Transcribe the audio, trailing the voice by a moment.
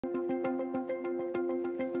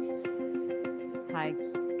Hi,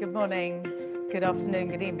 good morning, good afternoon,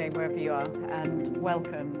 good evening, wherever you are, and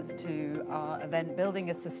welcome to our event, Building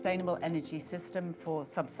a Sustainable Energy System for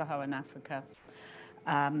Sub-Saharan Africa.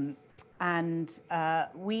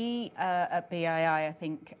 We at BII, I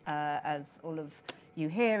think, as all of you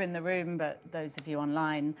here in the room, but those of you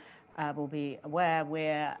online will be aware,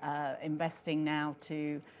 we're investing now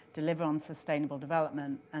to deliver on sustainable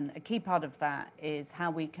development. And a key part of that is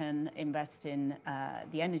how we can invest in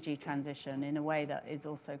the energy transition in a way that is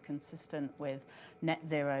also consistent with net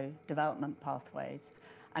zero development pathways.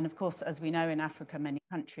 And of course, as we know, in Africa, many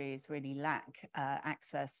countries really lack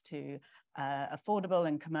access to affordable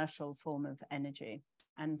and commercial form of energy.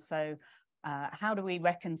 And so how do we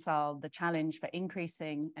reconcile the challenge for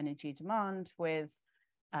increasing energy demand with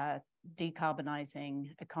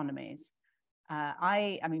decarbonising economies?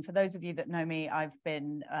 I mean, for those of you that know me, I've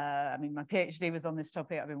been, my PhD was on this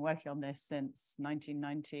topic. I've been working on this since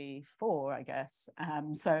 1994, I guess.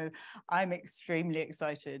 So I'm extremely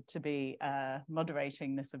excited to be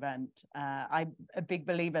moderating this event. I'm a big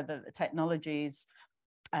believer that the technologies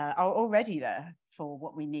are already there for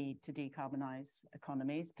what we need to decarbonise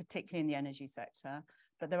economies, particularly in the energy sector.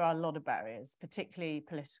 But there are a lot of barriers, particularly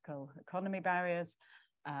political economy barriers,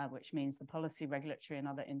 which means the policy, regulatory and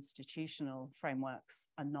other institutional frameworks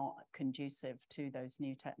are not conducive to those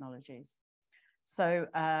new technologies. So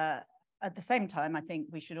at the same time, I think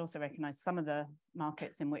we should also recognise some of the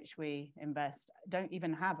markets in which we invest don't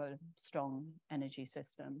even have a strong energy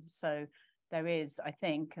system. So there is, I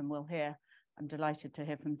think, and we'll hear, I'm delighted to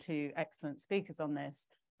hear from two excellent speakers on this,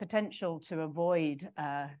 potential to avoid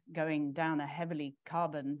going down a heavily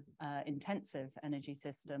carbon intensive energy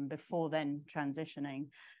system before then transitioning.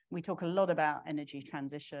 We talk a lot about energy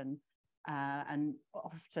transition and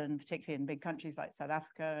often, particularly in big countries like South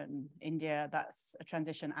Africa and India, that's a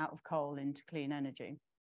transition out of coal into clean energy.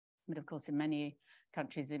 But of course, in many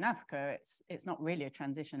countries in Africa, it's not really a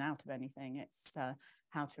transition out of anything. It's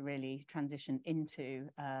how to really transition into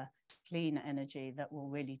clean energy that will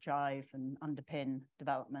really drive and underpin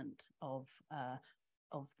development of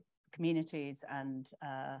communities and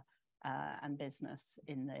business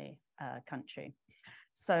in the country.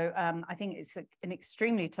 So I think it's an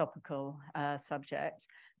extremely topical subject.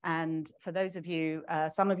 And for those of you,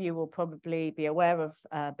 some of you will probably be aware of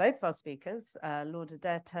both of our speakers, Lord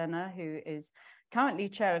Adair Turner, who is currently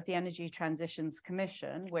chair of the Energy Transitions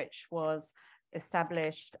Commission, which was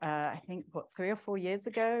established, I think, what, 3 or 4 years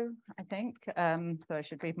ago, I think. So I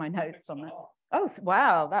should read my notes on that. Oh,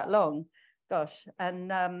 wow, that long, gosh. And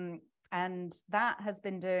that has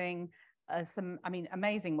been doing some, I mean,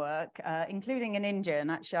 amazing work, including in India. And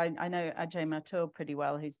actually, I know Ajay Mathur pretty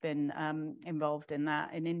well, who's been involved in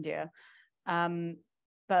that in India.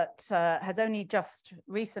 But has only just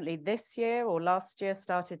recently this year or last year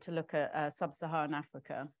started to look at sub-Saharan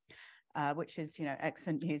Africa, which is, you know,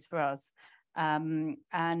 excellent news for us. And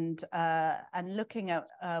looking at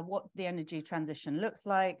what the energy transition looks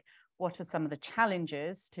like, what are some of the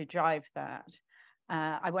challenges to drive that.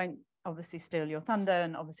 I won't obviously steal your thunder,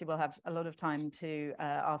 and obviously we'll have a lot of time to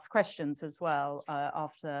ask questions as well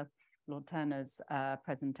after Lord Turner's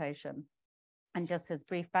presentation. And just as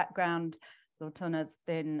brief background, Lord Turner's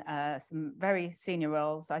been some very senior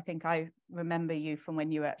roles. I think I remember you from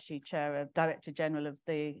when you were actually chair of Director General of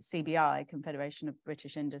the CBI, Confederation of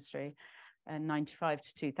British Industry, in 95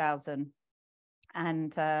 to 2000.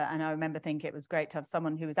 And I remember thinking it was great to have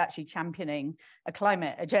someone who was actually championing a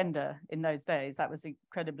climate agenda in those days. That was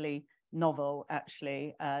incredibly novel,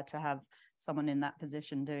 actually, to have someone in that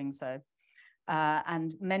position doing so.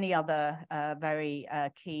 And many other very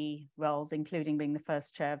key roles, including being the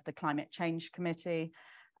first chair of the Climate Change Committee,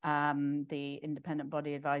 the independent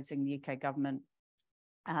body advising the UK government,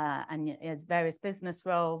 and he has various business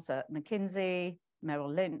roles at McKinsey,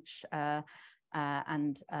 Merrill Lynch,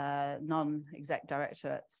 and non-exec director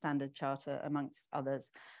at Standard Charter, amongst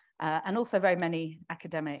others, and also very many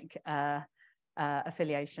academic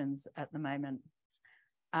affiliations at the moment.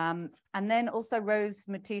 And then also Rose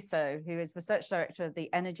Mutiso, who is research director of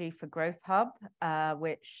the Energy for Growth Hub,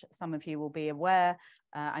 which some of you will be aware.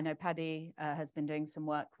 I know Paddy has been doing some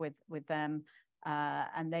work with them,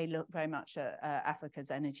 and they look very much at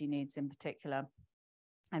Africa's energy needs in particular.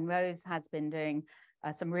 And Rose has been doing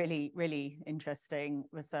some really, really interesting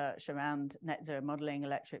research around net zero modeling,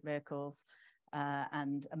 electric vehicles,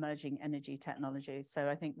 and emerging energy technologies. So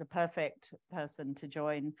I think the perfect person to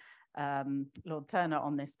join Lord Turner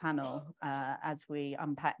on this panel as we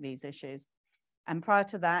unpack these issues. And prior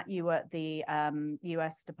to that, you were at the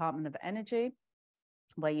US Department of Energy,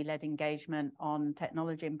 where you led engagement on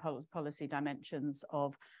technology and policy dimensions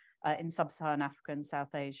of in sub-Saharan Africa and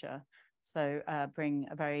South Asia. So bring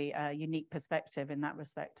a very unique perspective in that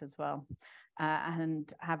respect as well.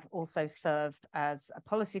 And have also served as a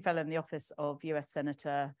policy fellow in the office of US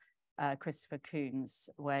Senator Christopher Coons,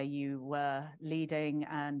 where you were leading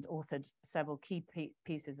and authored several key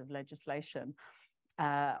pieces of legislation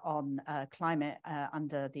on climate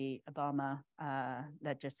under the Obama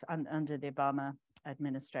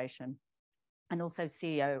administration, and also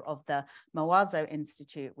CEO of the Mutiso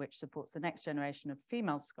Institute, which supports the next generation of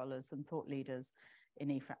female scholars and thought leaders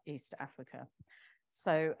in East Africa.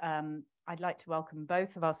 So I'd like to welcome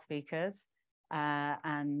both of our speakers,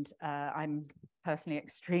 and I'm personally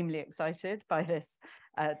extremely excited by this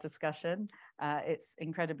discussion. It's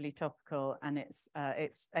incredibly topical, and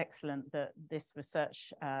it's excellent that this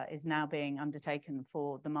research is now being undertaken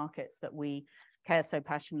for the markets that we care so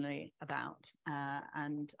passionately about,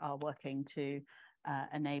 and are working to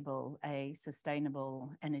enable a sustainable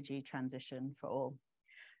energy transition for all.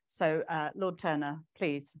 So Lord Turner,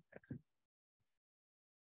 please.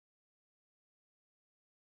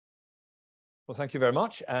 Well, thank you very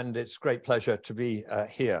much, and it's a great pleasure to be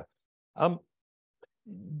here.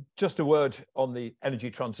 Just a word on the Energy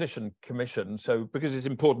Transition Commission. So, because it's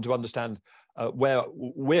important to understand where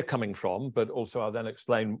we're coming from, but also I'll then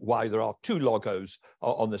explain why there are two logos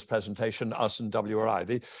on this presentation, us and WRI.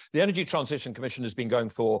 The Energy Transition Commission has been going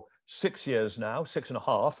for 6 years now,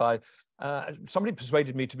 6.5. Somebody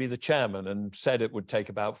persuaded me to be the chairman and said it would take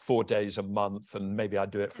about 4 days a month, and maybe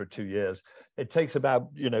I'd do it for 2 years. It takes about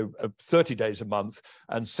 30 days a month,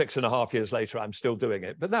 and 6.5 years later I'm still doing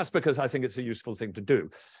it. But that's because I think it's a useful thing to do.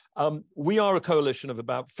 We are a coalition of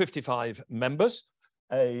about 55 members,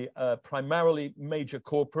 primarily major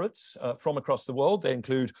corporates from across the world. They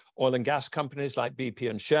include oil and gas companies like BP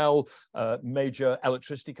and Shell, major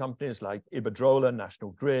electricity companies like Iberdrola,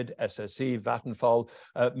 National Grid, SSE, Vattenfall,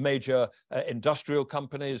 major industrial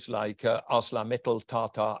companies like ArcelorMittal,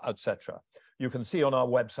 Tata, etc. You can see on our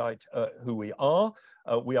website who we are.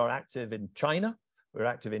 We are active in China. We're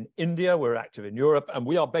active in India. We're active in Europe. And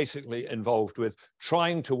we are basically involved with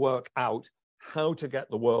trying to work out how to get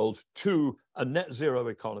the world to a net zero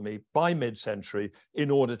economy by mid-century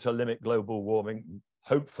in order to limit global warming,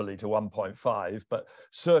 hopefully to 1.5, but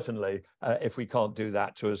certainly if we can't do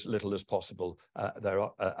that, to as little as possible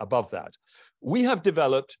above that. We have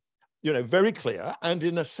developed, very clear and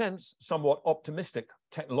in a sense somewhat optimistic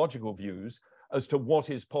technological views as to what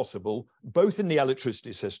is possible, both in the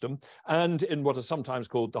electricity system and in what are sometimes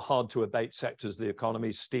called the hard-to-abate sectors of the economy: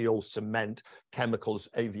 steel, cement, chemicals,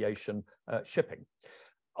 aviation, shipping.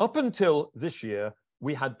 Up until this year,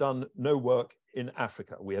 we had done no work in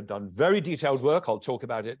Africa. We had done very detailed work, I'll talk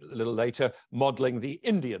about it a little later, modeling the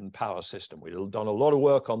Indian power system. We'd done a lot of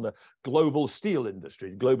work on the global steel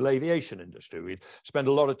industry, global aviation industry. We'd spent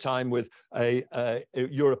a lot of time with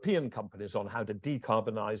European companies on how to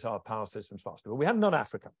decarbonize our power systems faster. But we hadn't done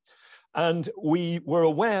Africa. And we were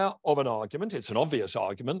aware of an argument, it's an obvious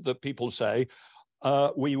argument, that people say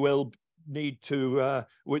we will need to,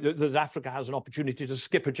 that Africa has an opportunity to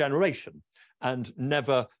skip a generation and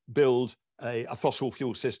never build a fossil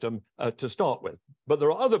fuel system to start with. But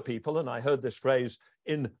there are other people, and I heard this phrase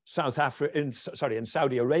in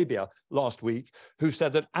Saudi Arabia last week, who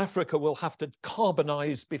said that Africa will have to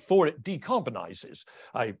carbonize before it decarbonizes.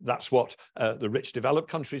 That's what the rich developed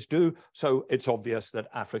countries do, so it's obvious that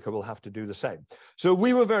Africa will have to do the same. So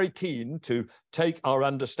we were very keen to take our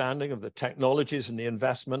understanding of the technologies and the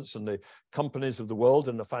investments and the companies of the world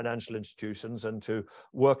and the financial institutions, and to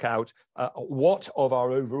work out what of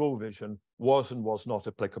our overall vision was and was not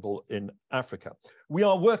applicable in Africa. We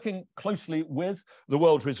are working closely with the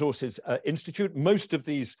World Resources Institute. Most of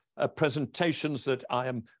these presentations that I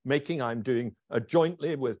am making, I'm doing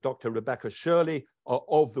jointly with Dr. Rebecca Shirley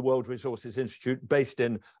of the World Resources Institute, based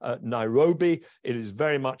in Nairobi. It is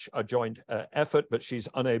very much a joint effort, but she's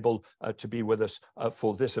unable to be with us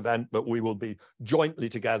for this event, but we will be jointly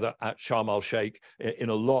together at Sharm el-Sheikh in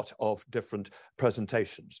a lot of different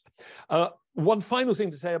presentations. One final thing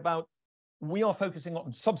to say about, we are focusing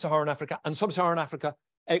on sub-Saharan Africa, and sub-Saharan Africa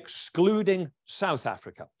excluding South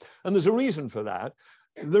Africa. And there's a reason for that.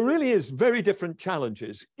 There really is very different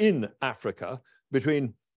challenges in Africa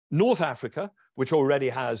between North Africa, which already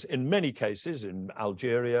has, in many cases, in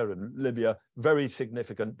Algeria and Libya, very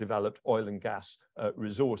significant developed oil and gas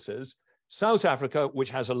resources. South Africa, which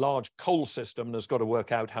has a large coal system and has got to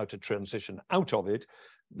work out how to transition out of it.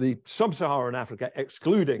 The sub-Saharan Africa,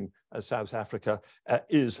 excluding South Africa,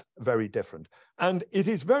 is very different. And it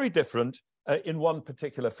is very different in one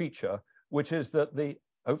particular feature, which is that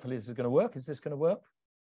hopefully this is going to work. Is this going to work?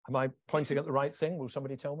 Am I pointing at the right thing? Will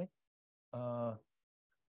somebody tell me?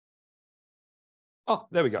 Oh,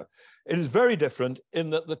 there we go. It is very different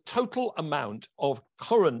in that the total amount of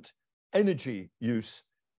current energy use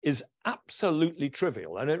is absolutely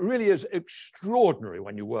trivial. And it really is extraordinary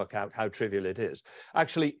when you work out how trivial it is.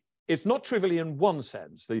 Actually, it's not trivial in one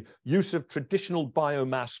sense. The use of traditional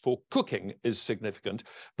biomass for cooking is significant.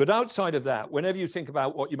 But outside of that, whenever you think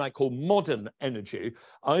about what you might call modern energy,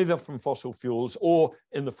 either from fossil fuels or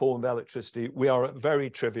in the form of electricity, we are at very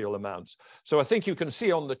trivial amounts. So I think you can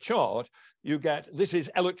see on the chart, you get, this is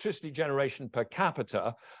electricity generation per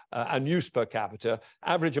capita and use per capita.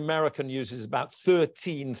 Average American uses about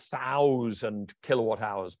 13,000 kilowatt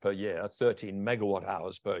hours per year, 13 megawatt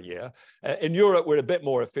hours per year. In Europe, we're a bit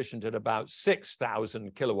more efficient at about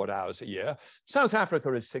 6,000 kilowatt hours a year. South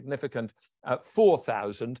Africa is significant at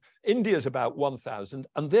 4,000. India is about 1,000.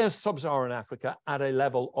 And there's sub-Saharan Africa at a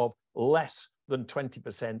level of less than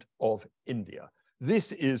 20% of India.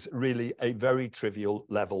 This is really a very trivial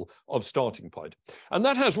level of starting point. And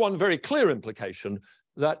that has one very clear implication,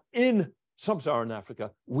 that in sub-Saharan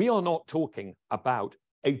Africa, we are not talking about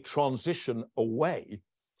a transition away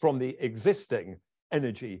from the existing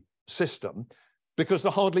energy system, because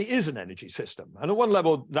there hardly is an energy system. And at one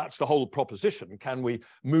level, that's the whole proposition. Can we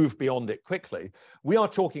move beyond it quickly? We are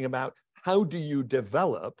talking about how do you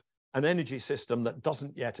develop an energy system that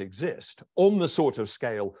doesn't yet exist on the sort of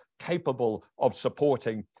scale capable of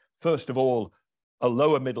supporting, first of all, a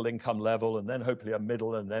lower middle income level, and then hopefully a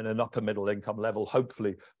middle and then an upper middle income level,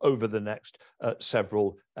 hopefully over the next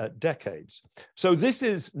several decades. So this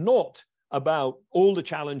is not about all the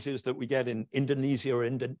challenges that we get in Indonesia or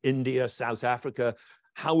India, South Africa.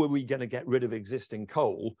 How are we going to get rid of existing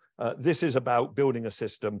coal? This is about building a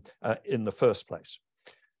system in the first place.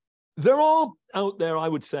 There are out there, I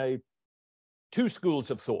would say, two schools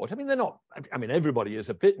of thought. I mean, they're not, I mean, everybody is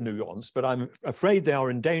a bit nuanced, but I'm afraid they are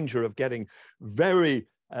in danger of getting very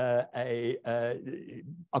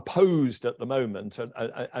opposed at the moment,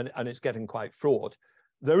 and it's getting quite fraught.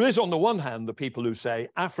 There is, on the one hand, the people who say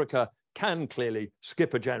Africa can clearly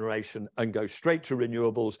skip a generation and go straight to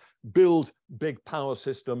renewables, build big power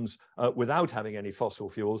systems without having any fossil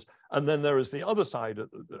fuels. And then there is the other side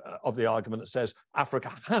of the argument that says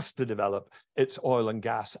Africa has to develop its oil and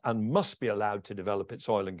gas and must be allowed to develop its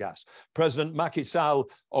oil and gas. President Macky Sall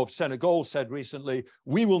of Senegal said recently,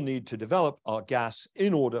 we will need to develop our gas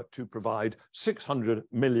in order to provide 600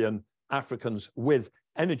 million Africans with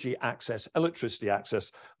energy access, electricity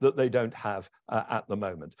access that they don't have at the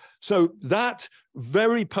moment. So that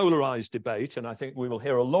very polarized debate, and I think we will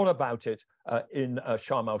hear a lot about it in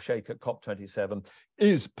Sharm el-Sheikh at COP27,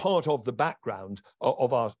 is part of the background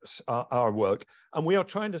of our work. And we are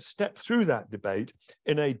trying to step through that debate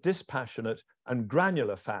in a dispassionate and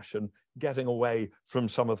granular fashion, getting away from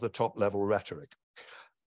some of the top level rhetoric.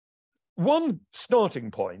 One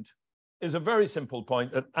starting point is a very simple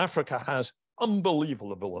point, that Africa has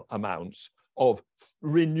unbelievable amounts of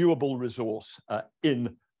renewable resource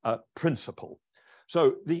in principle.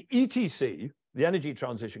 So the ETC, the Energy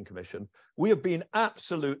Transition Commission, we have been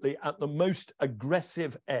absolutely at the most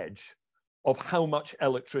aggressive edge of how much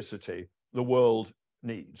electricity the world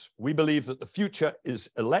needs. We believe that the future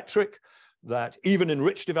is electric, that even in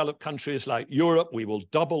rich developed countries like Europe, we will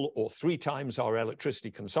double or 3 times our electricity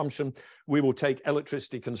consumption. We will take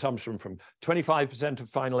electricity consumption from 25% of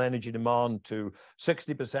final energy demand to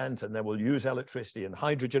 60%, and then we'll use electricity and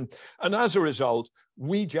hydrogen. And as a result,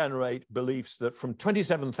 we generate beliefs that from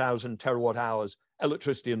 27,000 terawatt hours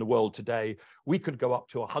electricity in the world today, we could go up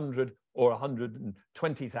to 100 or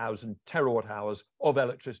 120,000 terawatt hours of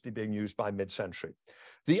electricity being used by mid-century.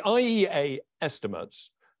 The IEA estimates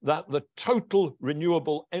that the total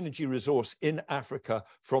renewable energy resource in Africa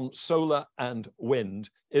from solar and wind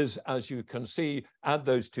is, as you can see, add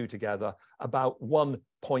those two together, about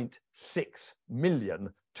 1.6 million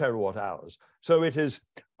terawatt hours. So it is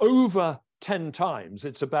over 10 times.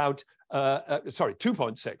 It's about,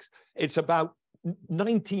 2.6. It's about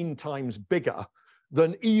 19 times bigger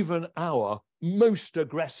than even our most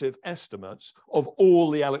aggressive estimates of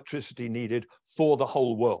all the electricity needed for the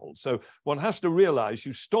whole world. So one has to realize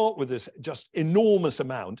you start with this just enormous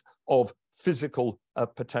amount of physical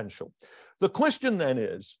potential. The question then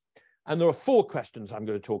is, and there are 4 questions I'm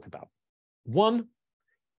going to talk about. 1,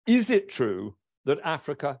 is it true that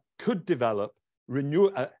Africa could develop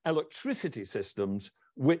electricity systems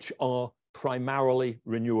which are primarily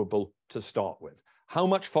renewable to start with? How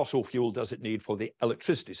much fossil fuel does it need for the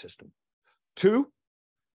electricity system? 2,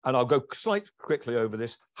 and I'll go slightly quickly over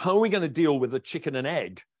this, how are we going to deal with the chicken and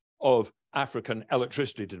egg of African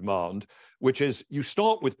electricity demand, which is you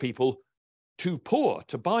start with people too poor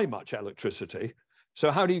to buy much electricity.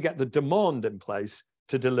 So how do you get the demand in place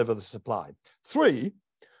to deliver the supply. 3,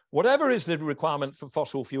 whatever is the requirement for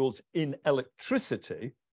fossil fuels in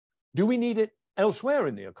electricity, do we need it elsewhere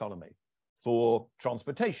in the economy? For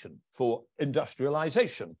transportation, for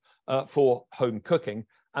industrialization, for home cooking,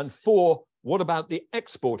 and for what about the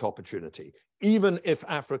export opportunity? Even if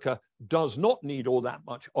Africa does not need all that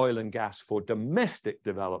much oil and gas for domestic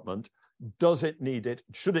development, does it need it,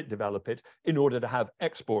 should it develop it in order to have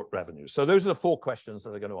export revenues? So those are the 4 questions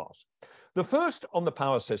that they're going to ask. The first on the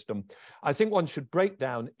power system, I think one should break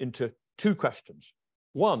down into 2 questions.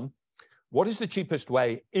 1, what is the cheapest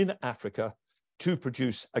way in Africa to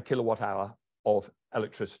produce a kilowatt hour of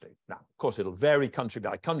electricity? Now, of course, it'll vary country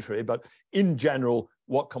by country, but in general,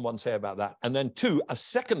 what can one say about that? And then 2, a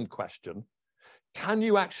second question, can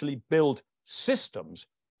you actually build systems,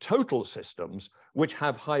 total systems, which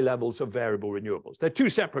have high levels of variable renewables? They're 2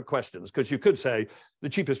 separate questions, because you could say the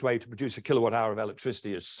cheapest way to produce a kilowatt hour of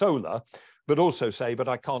electricity is solar, but also say, but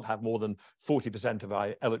I can't have more than 40% of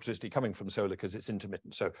my electricity coming from solar because it's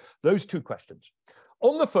intermittent. So those 2 questions.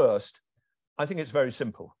 On the first, I think it's very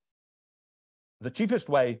simple. The cheapest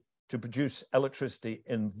way to produce electricity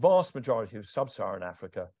in vast majority of sub-Saharan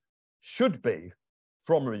Africa should be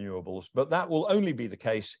from renewables, but that will only be the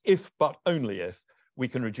case if, but only if, we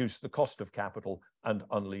can reduce the cost of capital and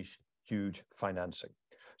unleash huge financing.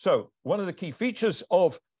 So one of the key features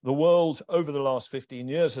of the world over the last 15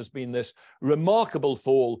 years has been this remarkable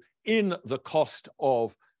fall in the cost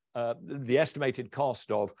of, the estimated cost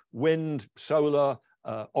of wind, solar,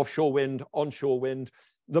 offshore wind, onshore wind.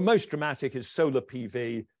 The most dramatic is solar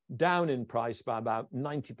PV, down in price by about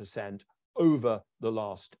 90% over the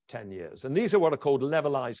last 10 years. And these are what are called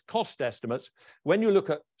levelized cost estimates. When you look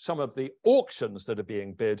at some of the auctions that are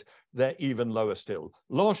being bid, they're even lower still.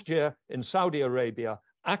 Last year in Saudi Arabia,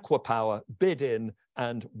 Aqua Power bid in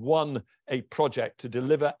and won a project to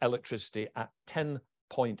deliver electricity at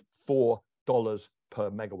 $10.4 per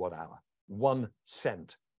megawatt hour, 1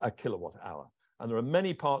 cent a kilowatt hour. And there are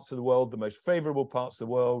many parts of the world, the most favorable parts of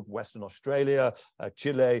the world, Western Australia,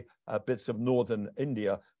 Chile, bits of northern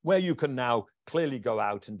India, where you can now clearly go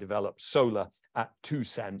out and develop solar at 2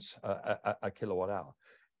 cents a kilowatt hour.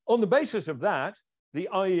 On the basis of that, the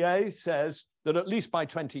IEA says that at least by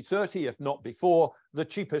 2030, if not before, the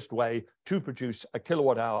cheapest way to produce a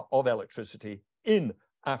kilowatt hour of electricity in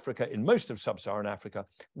Africa, in most of sub-Saharan Africa,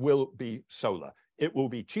 will be solar. It will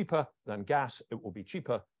be cheaper than gas, it will be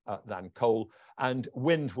cheaper than coal, and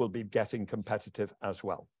wind will be getting competitive as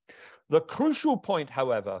well. The crucial point,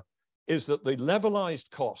 however, is that the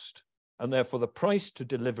levelized cost, and therefore the price to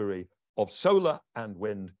delivery of solar and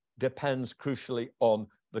wind, depends crucially on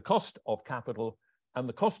the cost of capital, and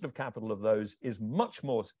the cost of capital of those is much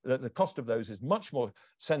more, the cost of those is much more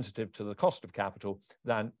sensitive to the cost of capital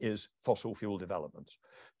than is fossil fuel development.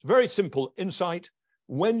 It's a very simple insight.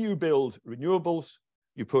 When you build renewables,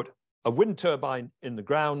 you put a wind turbine in the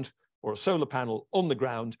ground or a solar panel on the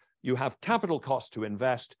ground, you have capital cost to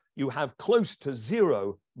invest, you have close to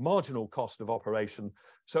 0 marginal cost of operation.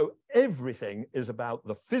 So everything is about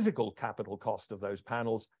the physical capital cost of those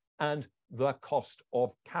panels and the cost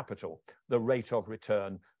of capital, the rate of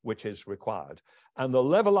return which is required. And the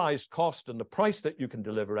levelized cost and the price that you can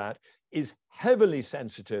deliver at is heavily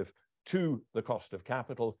sensitive to the cost of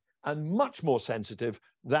capital and much more sensitive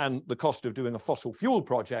than the cost of doing a fossil fuel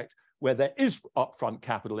project, where there is upfront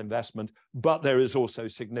capital investment, but there is also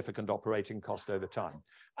significant operating cost over time.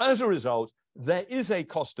 As a result, there is a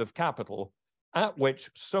cost of capital at which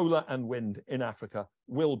solar and wind in Africa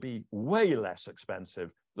will be way less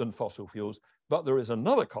expensive than fossil fuels, but there is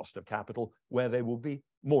another cost of capital where they will be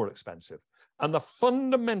more expensive. And the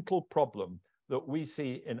fundamental problem that we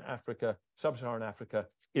see in Africa, sub-Saharan Africa,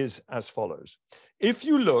 is as follows. If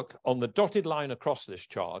you look on the dotted line across this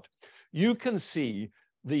chart, you can see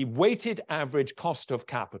the weighted average cost of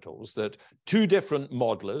capitals that 2 different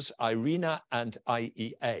modelers, IRENA and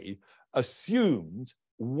IEA, assumed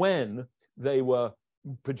when they were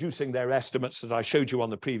producing their estimates that I showed you on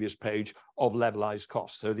the previous page of levelized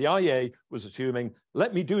costs. So the IEA was assuming,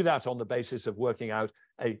 let me do that on the basis of working out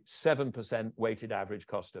a 7% weighted average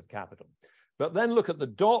cost of capital. But then look at the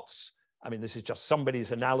dots. I mean, this is just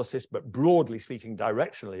somebody's analysis, but broadly speaking,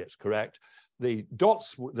 directionally, it's correct. The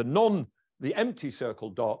dots, the empty circle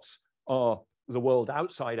dots are the world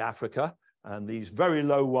outside Africa, and these very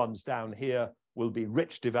low ones down here will be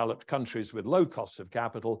rich developed countries with low costs of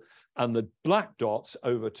capital, and the black dots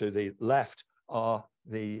over to the left are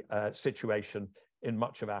the situation in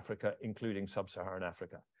much of Africa, including sub-Saharan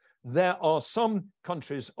Africa. There are some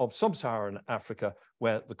countries of sub-Saharan Africa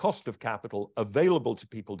where the cost of capital available to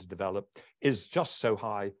people to develop is just so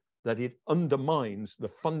high that it undermines the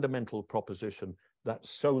fundamental proposition that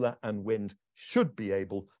solar and wind should be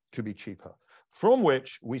able to be cheaper. From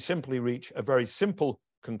which we simply reach a very simple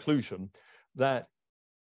conclusion that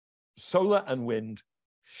solar and wind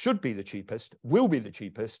should be the cheapest, will be the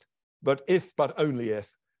cheapest, but only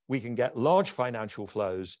if we can get large financial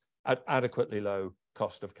flows at adequately low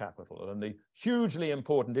cost of capital. And the hugely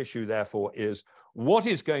important issue, therefore, is what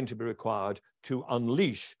is going to be required to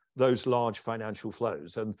unleash those large financial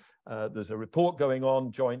flows. And there's a report going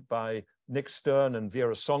on joint by Nick Stern and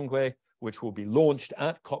Vera Songwe, which will be launched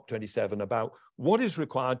at COP27, about what is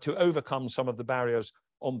required to overcome some of the barriers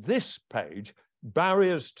on this page,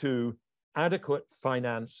 barriers to adequate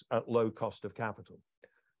finance at low cost of capital.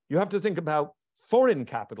 You have to think about foreign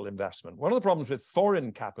capital investment. One of the problems with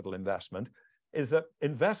foreign capital investment is that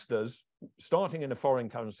investors, starting in a foreign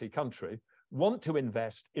currency country, want to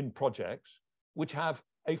invest in projects which have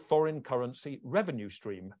a foreign currency revenue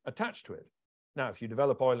stream attached to it. Now, if you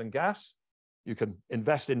develop oil and gas, you can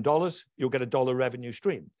invest in dollars, you'll get a dollar revenue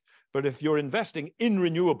stream. But if you're investing in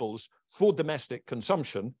renewables for domestic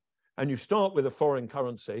consumption, and you start with a foreign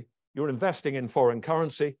currency, you're investing in foreign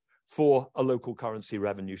currency for a local currency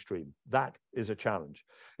revenue stream. That is a challenge.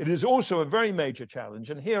 It is also a very major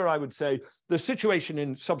challenge. And here I would say the situation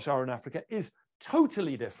in sub-Saharan Africa is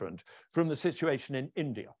totally different from the situation in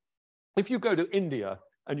India. If you go to India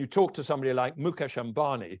and you talk to somebody like Mukesh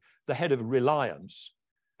Ambani, the head of Reliance,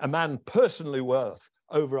 a man personally worth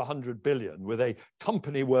over 100 billion, with a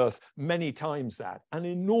company worth many times that, and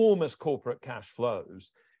enormous corporate cash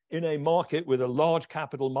flows in a market with a large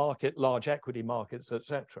capital market, large equity markets,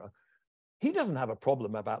 etc. He doesn't have a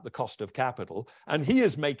problem about the cost of capital, and he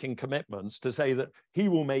is making commitments to say that he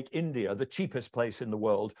will make India the cheapest place in the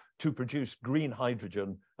world to produce green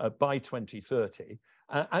hydrogen by 2030.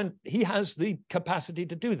 And he has the capacity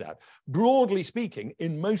to do that. Broadly speaking,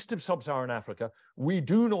 in most of sub-Saharan Africa, we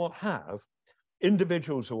do not have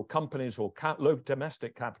individuals or companies or local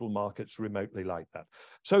domestic capital markets remotely like that.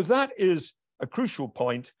 So that is a crucial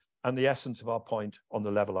point and the essence of our point on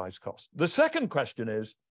the levelized cost. The second question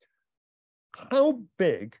is, how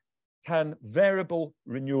big can variable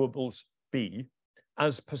renewables be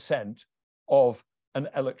as percent of an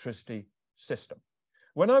electricity system?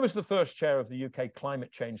 When I was the first chair of the UK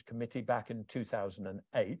Climate Change Committee back in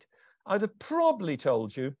 2008, I'd have probably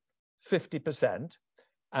told you 50%,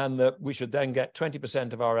 and that we should then get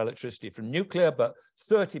 20% of our electricity from nuclear, but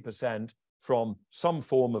 30% from some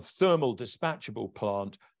form of thermal dispatchable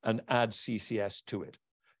plant and add CCS to it.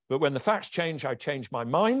 But when the facts change, I changed my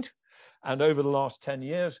mind. And over the last 10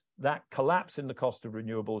 years, that collapse in the cost of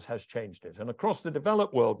renewables has changed it. And across the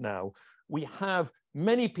developed world now, we have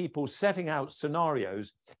many people setting out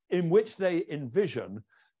scenarios in which they envision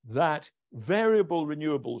that variable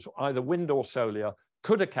renewables, either wind or solar,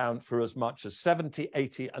 could account for as much as 70,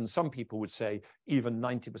 80, and some people would say even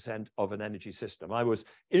 90% of an energy system. I was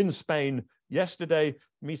in Spain yesterday,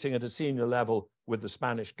 meeting at a senior level with the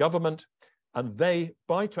Spanish government, and they,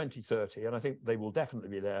 by 2030, and I think they will definitely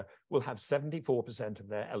be there, will have 74% of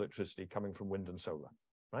their electricity coming from wind and solar,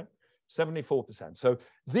 right? 74%. So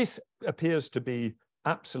this appears to be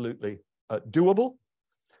absolutely doable.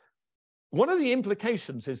 One of the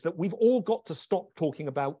implications is that we've all got to stop talking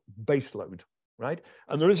about baseload, right?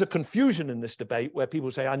 And there is a confusion in this debate where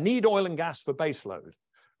people say, I need oil and gas for baseload,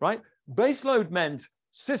 right? Baseload meant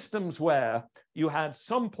systems where you had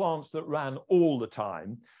some plants that ran all the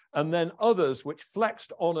time and then others which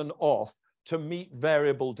flexed on and off to meet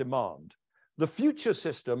variable demand. The future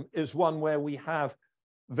system is one where we have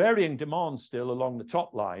varying demand still along the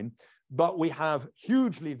top line, but we have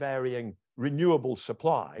hugely varying renewable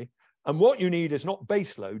supply. And what you need is not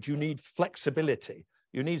baseload, you need flexibility.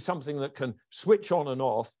 You need something that can switch on and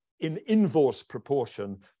off in inverse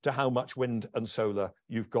proportion to how much wind and solar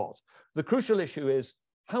you've got. The crucial issue is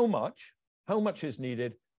how much is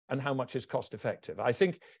needed and how much is cost effective. I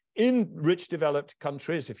think in rich developed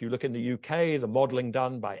countries, if you look in the UK, the modeling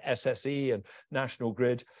done by SSE and National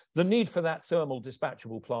Grid, the need for that thermal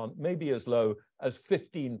dispatchable plant may be as low as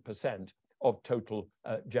 15% of total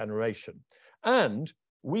generation. And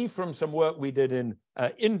we, from some work we did in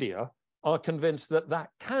India, are convinced that that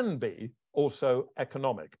can be also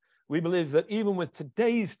economic. We believe that even with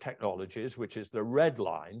today's technologies, which is the red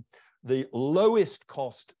line, the lowest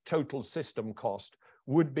cost total system cost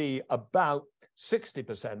would be about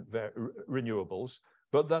 60% renewables,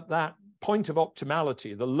 but that point of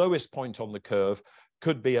optimality, the lowest point on the curve,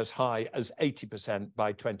 could be as high as 80%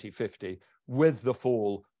 by 2050 with the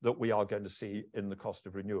fall that we are going to see in the cost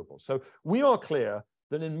of renewables. So we are clear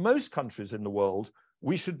that in most countries in the world,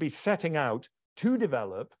 we should be setting out to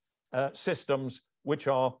develop systems which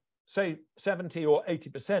are say 70 or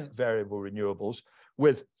 80% variable renewables,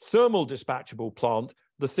 with thermal dispatchable plant,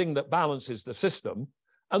 the thing that balances the system,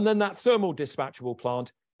 and then that thermal dispatchable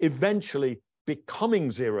plant eventually becoming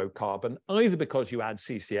zero carbon, either because you add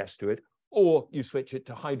CCS to it or you switch it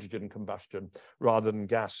to hydrogen combustion rather than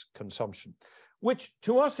gas consumption, which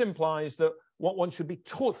to us implies that what one should be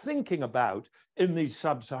thinking about in these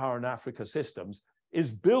sub-Saharan Africa systems is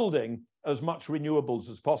building as much renewables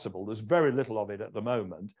as possible. There's very little of it at the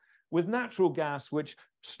moment, with natural gas, which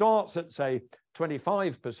starts at, say,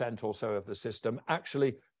 25% or so of the system,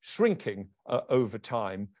 actually shrinking over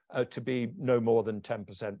time to be no more than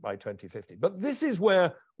 10% by 2050. But this is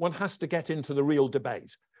where one has to get into the real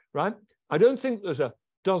debate, right? I don't think there's a,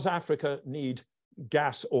 does Africa need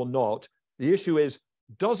gas or not? The issue is,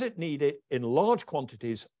 does it need it in large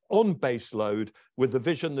quantities on base load with the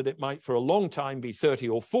vision that it might for a long time be 30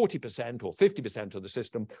 or 40% or 50% of the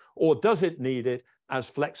system, or does it need it as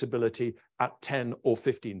flexibility at 10 or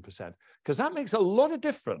 15%? Because that makes a lot of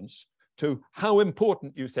difference to how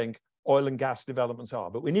important you think oil and gas developments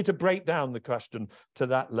are. But we need to break down the question to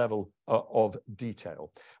that level of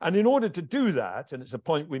detail. And in order to do that, and it's a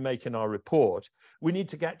point we make in our report, we need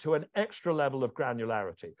to get to an extra level of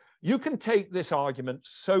granularity. You can take this argument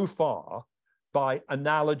so far by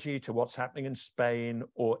analogy to what's happening in Spain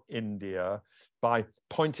or India, by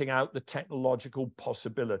pointing out the technological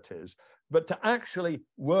possibilities, but to actually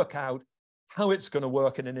work out how it's going to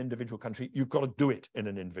work in an individual country, you've got to do it in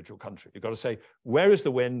an individual country. You've got to say, where is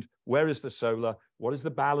the wind? Where is the solar? What is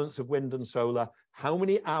the balance of wind and solar? How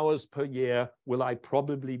many hours per year will I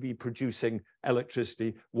probably be producing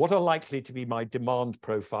electricity? What are likely to be my demand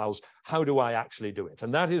profiles? How do I actually do it?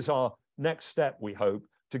 And that is our next step, we hope,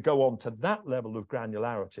 to go on to that level of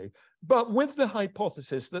granularity, but with the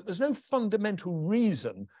hypothesis that there's no fundamental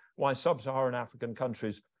reason why sub-Saharan African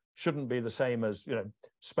countries shouldn't be the same as, you know,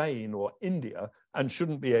 Spain or India, and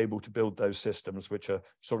shouldn't be able to build those systems which are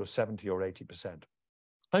sort of 70 or 80%.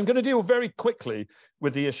 I'm going to deal very quickly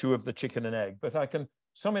with the issue of the chicken and egg, but I can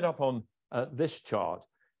sum it up on this chart.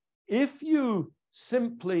 If you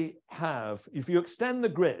simply have, if you extend the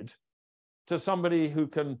grid to somebody who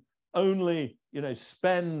can only, you know,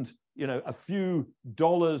 spend, you know, a few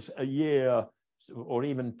dollars a year, or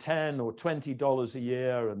even $10 or $20 a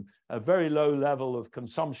year, and a very low level of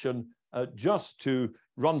consumption just to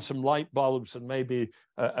run some light bulbs and maybe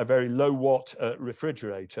a very low watt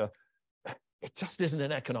refrigerator, it just isn't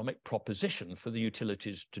an economic proposition for the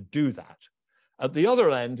utilities to do that. At the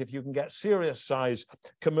other end, if you can get serious size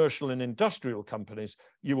commercial and industrial companies,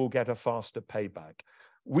 you will get a faster payback.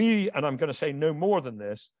 We, and I'm going to say no more than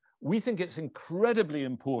this, we think it's incredibly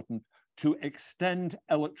important to extend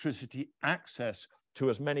electricity access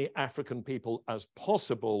to as many African people as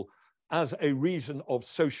possible as a reason of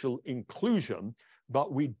social inclusion,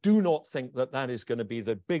 but we do not think that that is going to be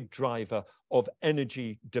the big driver of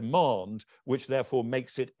energy demand, which therefore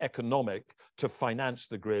makes it economic to finance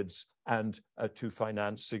the grids and to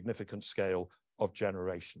finance significant scale of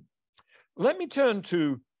generation. Let me turn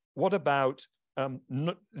to what about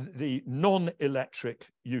the non-electric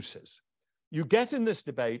uses. You get in this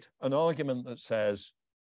debate an argument that says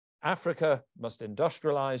Africa must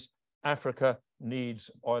industrialize, Africa needs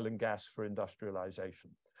oil and gas for industrialization.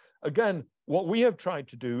 Again, what we have tried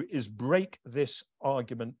to do is break this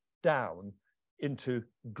argument down into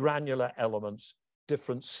granular elements,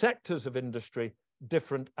 different sectors of industry,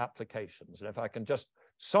 different applications. And if I can just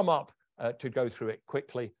sum up to go through it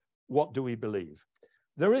quickly, what do we believe?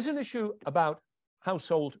 There is an issue about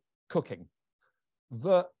household cooking.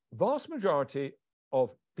 The vast majority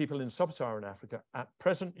of people in sub-Saharan Africa at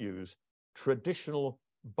present use traditional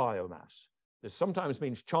biomass. This sometimes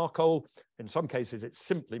means charcoal. In some cases, it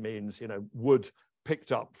simply means, you know, wood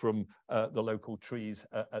picked up from the local trees,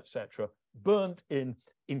 etc., burnt in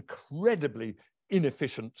incredibly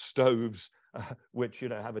inefficient stoves, which, you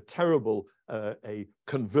know, have a terrible a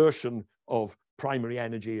conversion of primary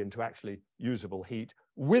energy into actually usable heat,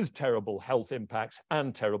 with terrible health impacts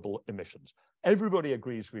and terrible emissions. Everybody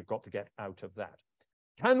agrees we've got to get out of that.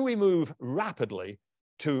 Can we move rapidly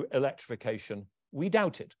to electrification? We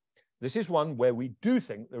doubt it. This is one where we do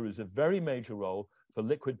think there is a very major role for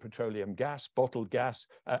liquid petroleum gas, bottled gas,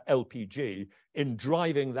 LPG, in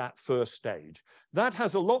driving that first stage. That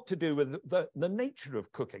has a lot to do with the nature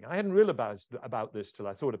of cooking. I hadn't realized about this till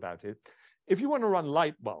I thought about it. If you want to run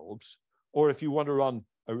light bulbs, or if you want to run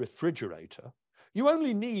a refrigerator, you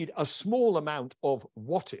only need a small amount of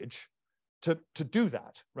wattage to do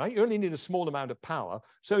that, right? You only need a small amount of power.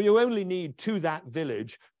 So you only need to that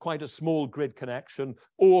village quite a small grid connection,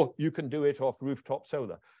 or you can do it off rooftop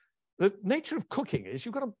solar. The nature of cooking is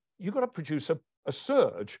you've got to produce a a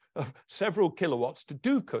surge of several kilowatts to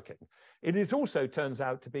do cooking. It is also turns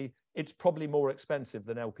out to be, it's probably more expensive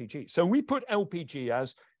than LPG. So we put LPG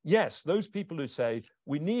as, yes, those people who say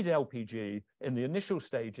we need LPG in the initial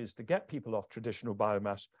stages to get people off traditional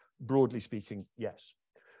biomass, broadly speaking, yes.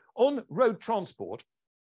 On road transport,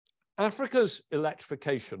 Africa's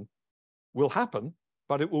electrification will happen,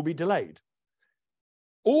 but it will be delayed.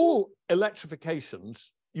 All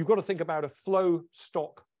electrifications, you've got to think about a flow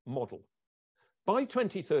stock model. By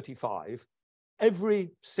 2035,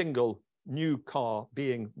 every single new car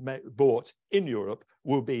being bought in Europe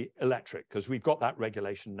will be electric, because we've got that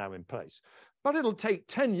regulation now in place. But it'll take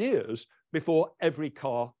 10 years before every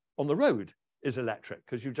car on the road is electric,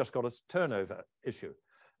 because you've just got a turnover issue.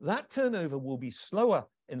 That turnover will be slower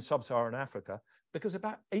in sub-Saharan Africa because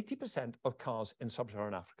about 80% of cars in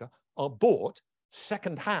sub-Saharan Africa are bought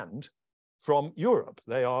second-hand from Europe.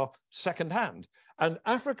 They are second-hand. And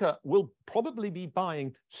Africa will probably be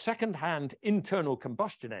buying second-hand internal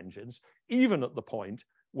combustion engines, even at the point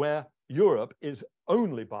where Europe is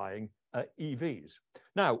only buying EVs.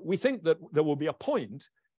 Now, we think that there will be a point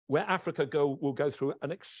where Africa will go through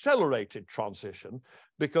an accelerated transition,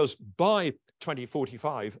 because by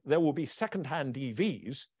 2045, there will be second-hand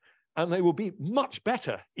EVs, and they will be much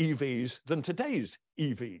better EVs than today's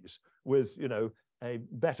EVs, with, you know, a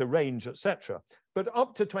better range, etc. But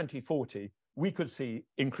up to 2040, we could see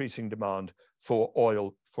increasing demand for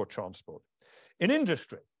oil for transport. In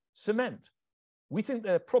industry, cement, we think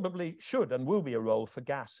there probably should and will be a role for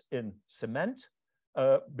gas in cement,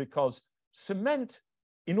 because cement,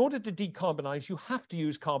 in order to decarbonize, you have to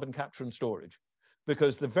use carbon capture and storage,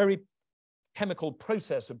 because the very chemical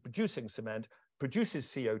process of producing cement produces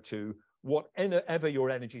CO2, whatever your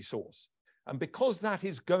energy source. And because that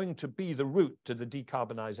is going to be the route to the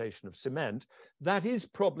decarbonization of cement, that is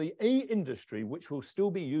probably an industry which will still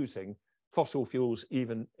be using fossil fuels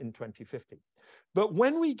even in 2050. But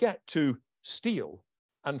when we get to steel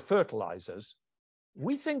and fertilizers,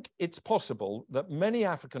 we think it's possible that many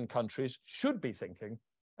African countries should be thinking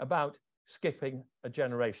about skipping a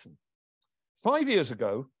generation. 5 years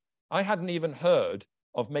ago, I hadn't even heard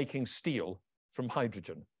of making steel from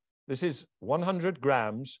hydrogen. This is 100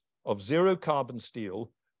 grams of zero carbon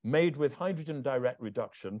steel made with hydrogen direct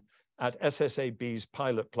reduction at SSAB's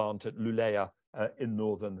pilot plant at Luleå in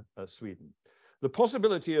northern Sweden. The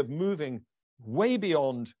possibility of moving way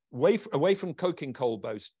beyond, away from coking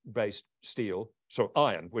coal-based steel, so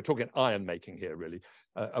iron, we're talking iron making here really,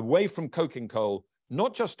 away from coking coal,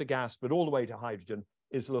 not just to gas, but all the way to hydrogen,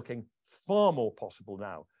 is looking far more possible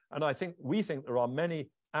now. And we think there are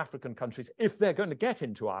many African countries, if they're going to get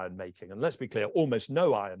into iron making, and let's be clear, almost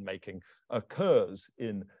no iron making occurs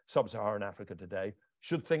in sub-Saharan Africa today,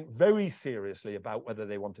 should think very seriously about whether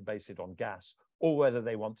they want to base it on gas or whether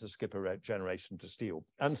they want to skip a generation to steel.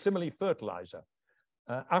 And similarly, fertilizer.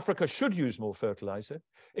 Africa should use more fertilizer.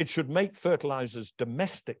 It should make fertilizers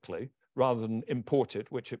domestically rather than import it,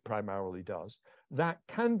 which it primarily does. That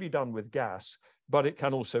can be done with gas, but it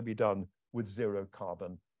can also be done with zero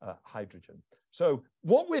carbon hydrogen. So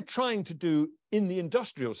what we're trying to do in the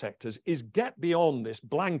industrial sectors is get beyond this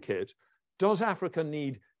blanket. Does Africa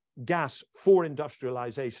need gas for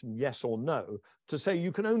industrialization, yes or no? To say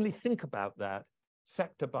you can only think about that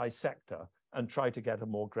sector by sector and try to get a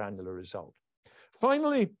more granular result.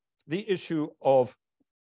 Finally, the issue of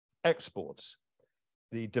exports,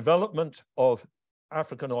 the development of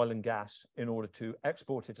African oil and gas in order to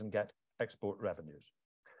export it and get export revenues.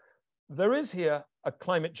 There is here a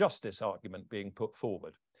climate justice argument being put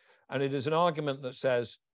forward, and it is an argument that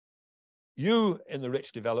says, you in the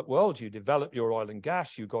rich developed world, you develop your oil and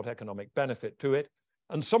gas, you got economic benefit to it,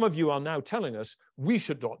 and some of you are now telling us we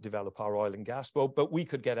should not develop our oil and gas, well, but we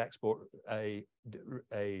could get export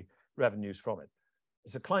revenues from it.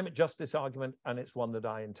 It's a climate justice argument, and it's one that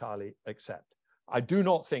I entirely accept. I do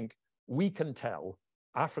not think we can tell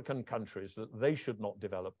African countries that they should not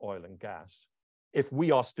develop oil and gas if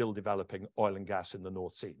we are still developing oil and gas in the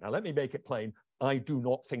North Sea. Now, let me make it plain. I do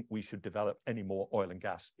not think we should develop any more oil and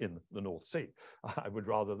gas in the North Sea. I would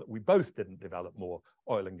rather that we both didn't develop more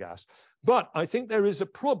oil and gas. But I think there is a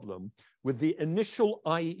problem with the initial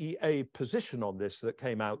IEA position on this that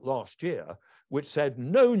came out last year, which said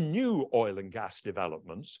no new oil and gas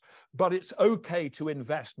developments, but it's okay to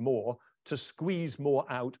invest more to squeeze more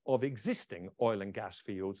out of existing oil and gas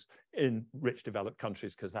fields in rich developed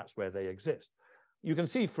countries, because that's where they exist. You can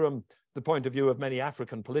see from the point of view of many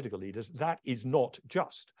African political leaders, that is not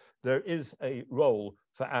just. There is a role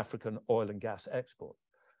for African oil and gas export.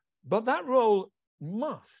 But that role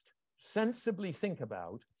must sensibly think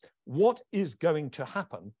about what is going to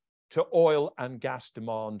happen to oil and gas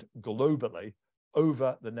demand globally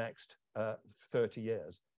over the next 30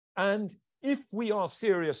 years. And if we are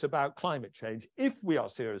serious about climate change, it's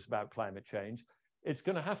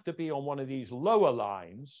going to have to be on one of these lower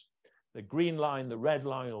lines, the green line, the red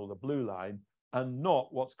line, or the blue line, and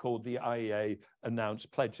not what's called the IEA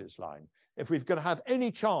announced pledges line. If we're going to have any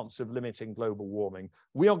chance of limiting global warming,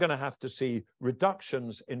 we are going to have to see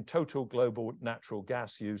reductions in total global natural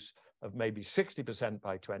gas use of maybe 60%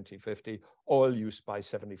 by 2050, oil use by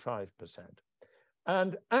 75%.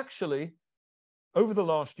 And actually, over the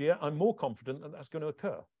last year, I'm more confident that that's going to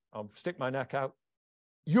occur. I'll stick my neck out.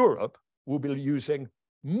 Europe will be using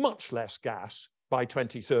much less gas by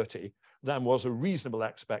 2030 than was a reasonable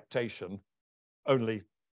expectation only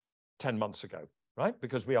 10 months ago, right?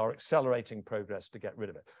 Because we are accelerating progress to get rid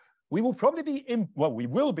of it. We will probably be, we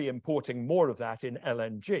will be importing more of that in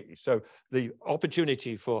LNG. So the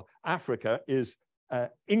opportunity for Africa is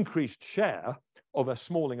increased share of a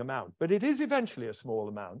smalling amount, but it is eventually a small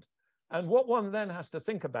amount. And what one then has to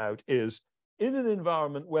think about is, in an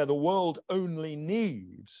environment where the world only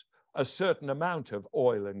needs a certain amount of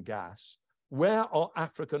oil and gas, where are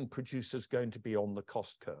African producers going to be on the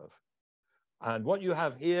cost curve? And what you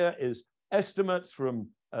have here is estimates from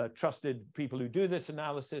trusted people who do this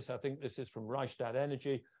analysis. I think this is from Rystad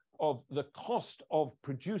Energy, of the cost of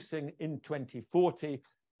producing in 2040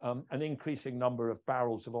 an increasing number of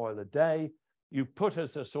barrels of oil a day. You put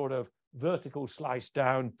as a sort of vertical slice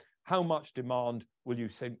down, how much demand will you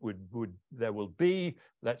think there will be?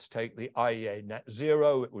 Let's take the IEA net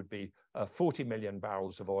zero. It would be 40 million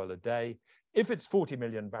barrels of oil a day. If it's 40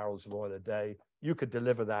 million barrels of oil a day, you could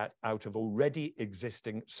deliver that out of already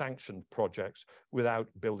existing sanctioned projects without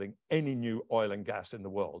building any new oil and gas in the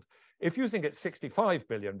world. If you think it's 65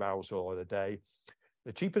 billion barrels of oil a day,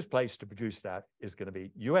 the cheapest place to produce that is going to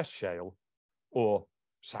be US shale or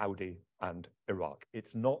Saudi and Iraq.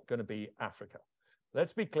 It's not going to be Africa.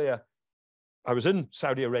 Let's be clear. I was in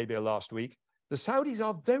Saudi Arabia last week. The Saudis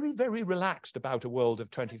are very, very relaxed about a world of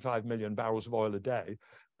 25 million barrels of oil a day,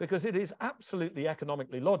 because it is absolutely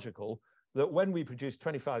economically logical that when we produce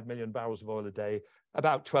 25 million barrels of oil a day,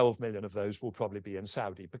 about 12 million of those will probably be in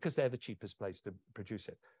Saudi, because they're the cheapest place to produce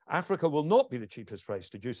it. Africa will not be the cheapest place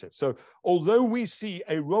to produce it. So although we see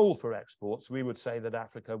a role for exports, we would say that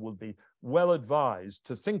Africa will be well advised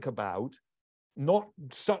to think about not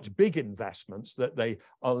such big investments that they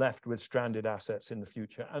are left with stranded assets in the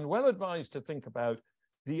future, and well advised to think about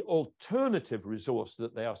the alternative resource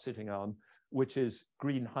that they are sitting on, which is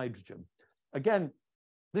green hydrogen. Again,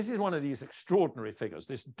 this is one of these extraordinary figures,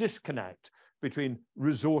 this disconnect between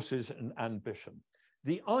resources and ambition.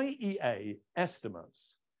 The IEA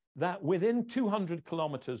estimates that within 200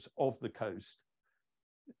 kilometers of the coast,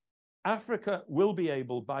 Africa will be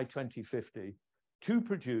able by 2050 to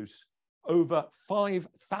produce over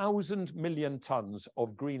 5,000 million tons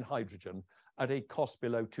of green hydrogen at a cost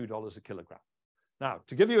below $2 a kilogram. Now,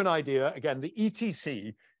 to give you an idea, again, the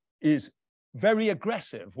ETC is very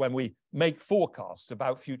aggressive when we make forecasts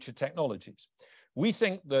about future technologies. We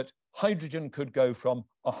think that hydrogen could go from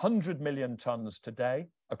 100 million tons today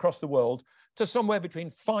across the world to somewhere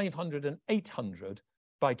between 500 and 800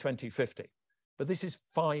 by 2050. But this is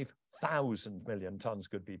 5,000 million tons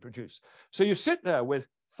could be produced. So you sit there with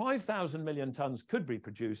 5,000 million tons could be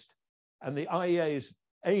produced, and the IEA's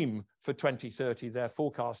aim for 2030, their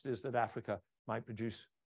forecast is that Africa might produce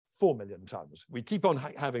 4 million tons. We keep on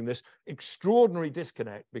having this extraordinary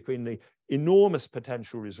disconnect between the enormous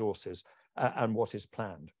potential resources and what is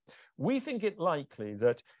planned. We think it likely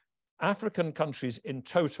that African countries in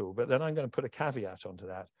total, but then I'm going to put a caveat onto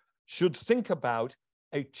that, should think about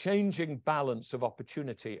a changing balance of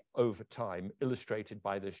opportunity over time, illustrated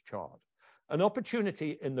by this chart. An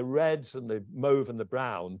opportunity in the reds and the mauve and the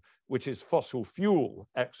brown, which is fossil fuel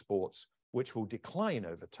exports, which will decline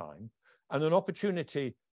over time, and an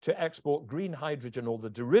opportunity to export green hydrogen or the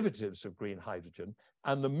derivatives of green hydrogen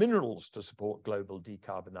and the minerals to support global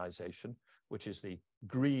decarbonisation, which is the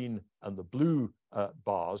green and the blue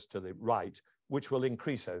bars to the right, which will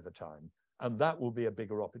increase over time. And that will be a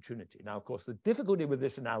bigger opportunity. Now, of course, the difficulty with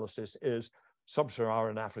this analysis is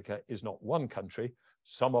sub-Saharan Africa is not one country.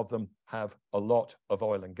 Some of them have a lot of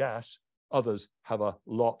oil and gas. Others have a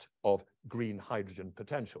lot of green hydrogen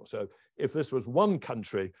potential. So if this was one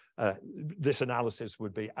country, this analysis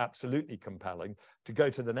would be absolutely compelling. To go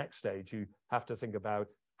to the next stage, you have to think about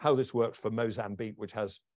how this works for Mozambique, which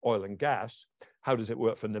has oil and gas. How does it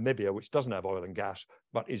work for Namibia, which doesn't have oil and gas,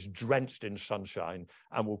 but is drenched in sunshine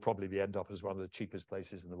and will probably end up as one of the cheapest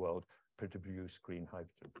places in the world to produce green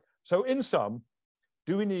hydrogen. So in sum,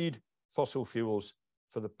 do we need fossil fuels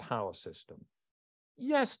for the power system?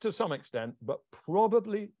 Yes, to some extent, but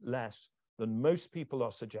probably less than most people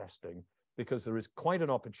are suggesting, because there is quite an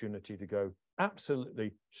opportunity to go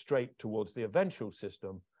absolutely straight towards the eventual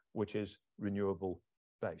system, which is renewable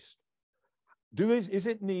based. Is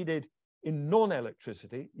it needed in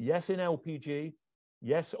non-electricity? Yes, in LPG.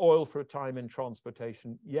 Yes, oil for a time in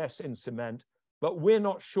transportation. Yes, in cement. But we're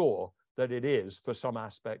not sure that it is for some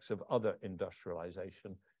aspects of other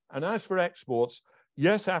industrialization. And as for exports,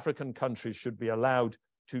 yes, African countries should be allowed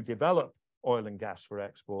to develop oil and gas for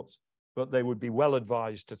exports, but they would be well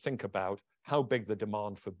advised to think about how big the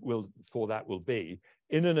demand for that will be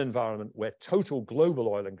in an environment where total global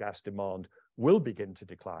oil and gas demand will begin to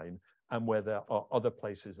decline, and where there are other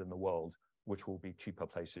places in the world which will be cheaper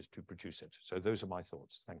places to produce it. So those are my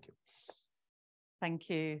thoughts. Thank you. Thank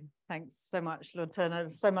you. Thanks so much, Lord Turner.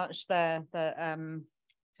 So much there that,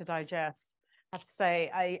 to digest. I have to say,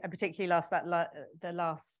 I particularly the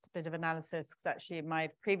last bit of analysis, because actually in my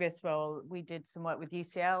previous role, we did some work with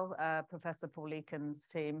UCL, Professor Paul Eacon's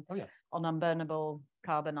team, on unburnable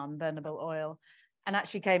carbon, unburnable oil, and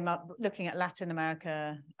actually came up looking at Latin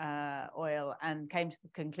America oil, and came to the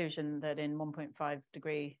conclusion that in 1.5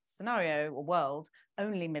 degree scenario or world,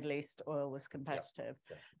 only Middle East oil was competitive.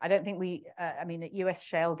 I don't think I mean, US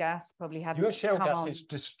shale gas probably hadn't. US shale gas is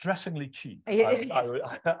distressingly cheap, I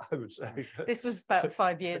would say. This was about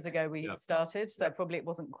 5 years ago we started, so probably it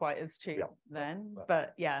wasn't quite as cheap then.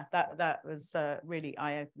 But yeah, that was really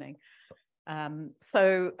eye-opening.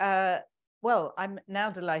 Well, I'm now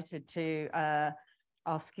delighted to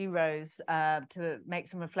ask you, Rose, to make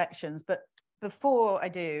some reflections. But before I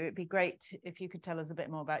do, it'd be great if you could tell us a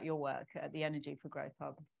bit more about your work at the Energy for Growth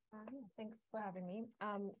Hub. Thanks for having me.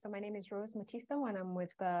 So my name is Rose Mutiso, and I'm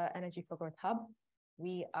with the Energy for Growth Hub.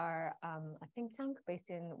 We are a think tank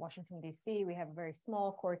based in Washington, D.C. We have a very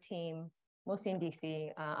small core team, mostly in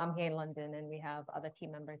D.C. I'm here in London, and we have other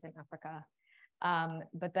team members in Africa.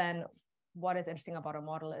 But then what is interesting about our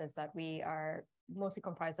model is that we are mostly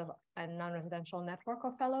comprised of a non-residential network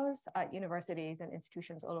of fellows at universities and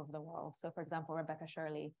institutions all over the world. So for example, Rebecca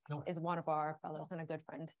Shirley is one of our fellows and a good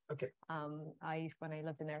friend. Okay. When I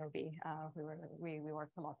lived in Nairobi, we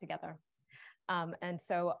worked a lot together. And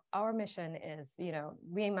so our mission is,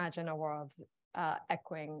 we imagine a world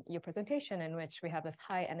echoing your presentation, in which we have this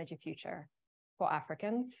high energy future for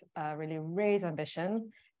Africans, really raise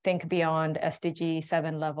ambition, think beyond SDG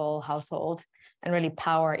 7 level household, and really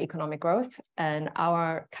power economic growth. And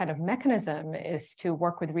our kind of mechanism is to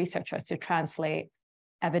work with researchers to translate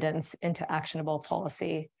evidence into actionable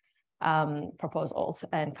policy proposals,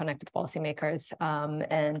 and connect with policymakers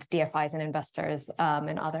and DFIs and investors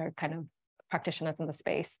and other kind of practitioners in the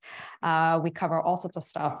space. We cover all sorts of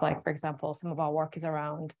stuff, like, for example, some of our work is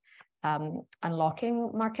around unlocking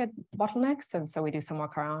market bottlenecks. And so we do some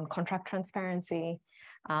work around contract transparency,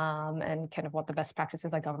 and kind of what the best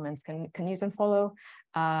practices that governments can use and follow.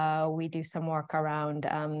 We do some work around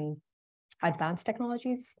advanced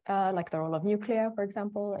technologies, like the role of nuclear, for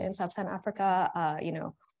example, in sub-Saharan Africa,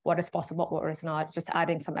 what is possible, what is not, just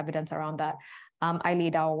adding some evidence around that. I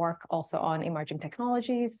lead our work also on emerging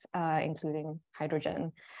technologies, including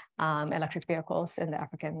hydrogen, electric vehicles in the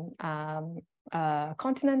African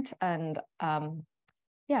continent.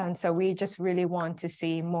 And so we just really want to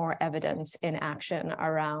see more evidence in action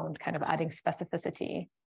around kind of adding specificity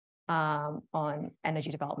on energy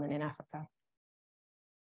development in Africa.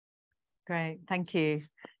 Great, thank you.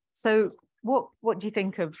 So what do you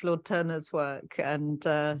think of Lord Turner's work? And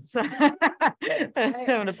I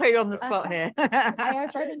don't want to put you on the spot here. I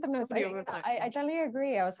was writing some notes. I generally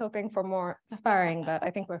agree. I was hoping for more sparring, but I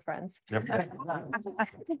think we're friends.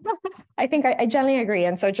 I think I generally agree.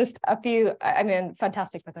 And so just a few,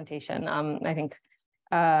 fantastic presentation. I think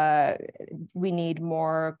we need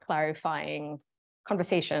more clarifying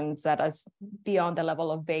conversations that is beyond the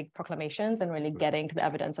level of vague proclamations and really getting to the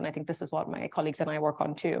evidence. And I think this is what my colleagues and I work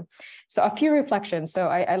on too. So a few reflections. So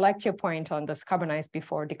I liked your point on this decarbonise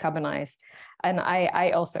before decarbonise. And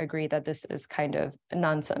I also agree that this is kind of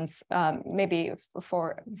nonsense, maybe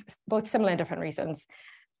for both similar and different reasons.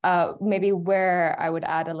 Maybe where I would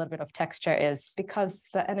add a little bit of texture is because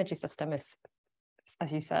the energy system is,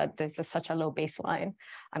 as you said, there's such a low baseline.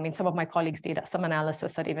 I mean, some of my colleagues did some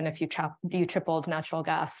analysis that even if you tripled natural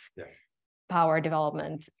gas power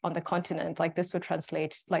development on the continent, like this would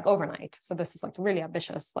translate like overnight. So this is like really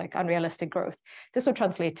ambitious, like unrealistic growth. This would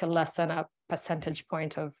translate to less than a percentage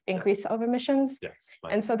point of increase of emissions.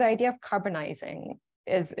 And so the idea of carbonizing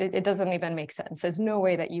it doesn't even make sense. There's no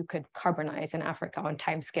way that you could carbonize in Africa on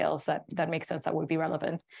timescales that make sense, that would be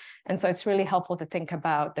relevant. And so it's really helpful to think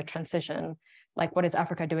about the transition, like what is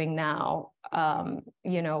Africa doing now?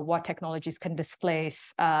 What technologies can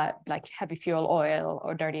displace like heavy fuel oil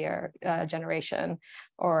or dirtier generation,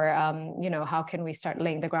 or how can we start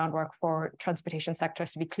laying the groundwork for transportation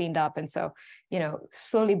sectors to be cleaned up? And so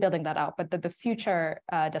slowly building that out, but the future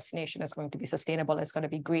destination is going to be sustainable, it's going to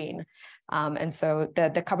be green. And so the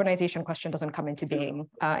decarbonization question doesn't come into being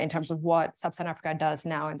in terms of what sub-Saharan Africa does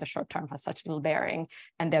now in the short term has such little bearing,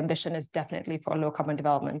 and the ambition is definitely for low carbon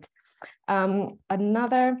development.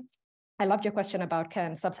 I loved your question about,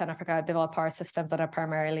 can sub-Saharan Africa develop power systems that are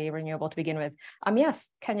primarily renewable to begin with? Yes,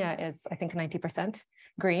 Kenya is, I think, 90%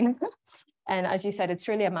 green. And as you said, it's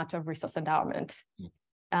really a matter of resource endowment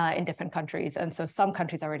in different countries. And so some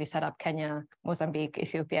countries already set up, Kenya, Mozambique,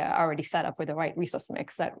 Ethiopia, are already set up with the right resource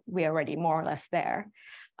mix that we are already more or less there.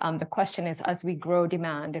 The question is, as we grow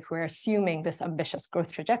demand, if we're assuming this ambitious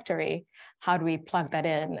growth trajectory, how do we plug that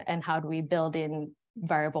in, and how do we build in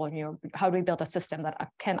how do we build a system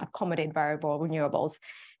that can accommodate variable renewables?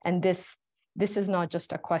 And this is not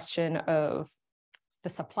just a question of the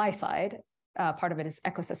supply side. Part of it is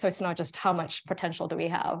ecosystem. So it's not just how much potential do we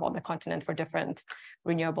have on the continent for different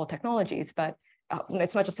renewable technologies, but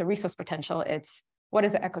it's not just a resource potential, it's what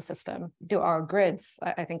is the ecosystem? Do our grids,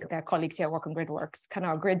 I think their colleagues here work on grid works, can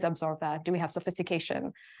our grids absorb that? Do we have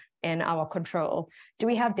sophistication in our control? Do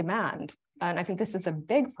we have demand? And I think this is the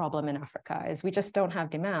big problem in Africa, is we just don't have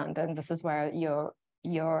demand. And this is where your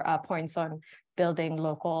points on building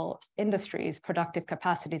local industries, productive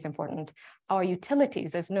capacity is important. Our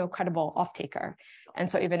utilities, there's no credible off-taker. And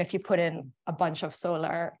so even if you put in a bunch of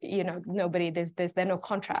solar, there are no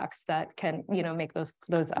contracts that can, make those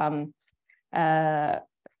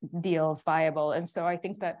deals viable. And so I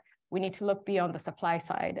think that we need to look beyond the supply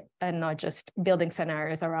side and not just building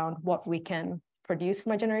scenarios around what we can produce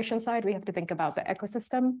from a generation side. We have to think about the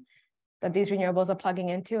ecosystem that these renewables are plugging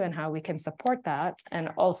into and how we can support that, and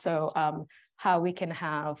also how we can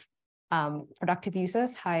have productive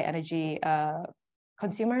users, high energy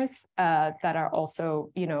consumers that are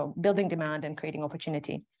also, building demand and creating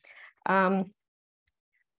opportunity.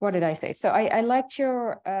 What did I say? So I liked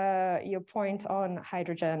your point on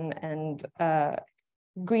hydrogen and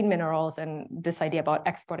green minerals and this idea about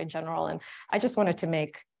export in general. And I just wanted to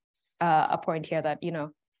make a point here that,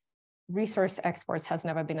 resource exports has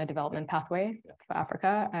never been a development pathway for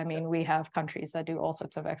Africa. I mean, we have countries that do all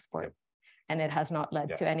sorts of export, and it has not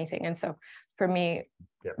led to anything. And so for me,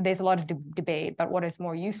 there's a lot of debate, but what is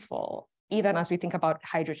more useful, even as we think about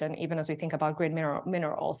hydrogen, even as we think about green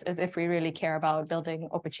minerals, is if we really care about building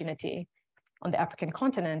opportunity on the African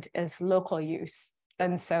continent, is local use.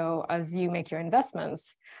 And so as you make your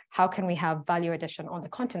investments, how can we have value addition on the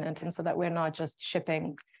continent? And so that we're not just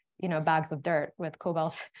shipping bags of dirt with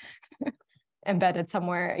cobalt embedded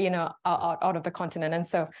somewhere, out of the continent. And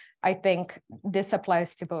so I think this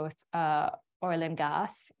applies to both oil and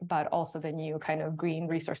gas, but also the new kind of green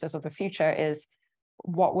resources of the future. Is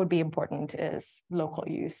what would be important is local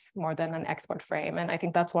use more than an export frame. And I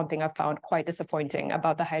think that's one thing I've found quite disappointing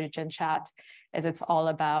about the hydrogen chat, is it's all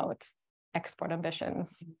about export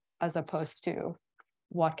ambitions as opposed to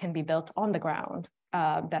what can be built on the ground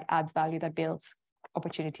that adds value, that builds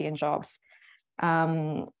opportunity and jobs.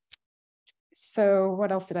 So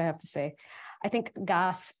what else did I have to say? I think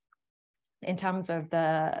gas, in terms of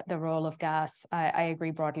the role of gas, I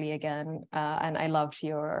agree broadly again, and I loved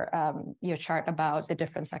your chart about the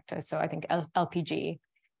different sectors. So I think LPG,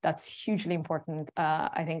 that's hugely important.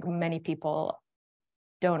 I think many people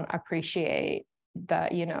don't appreciate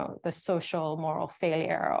the social moral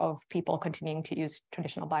failure of people continuing to use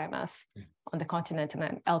traditional biomass on the continent, and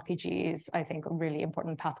then LPG is, I think, a really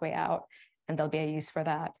important pathway out, and there'll be a use for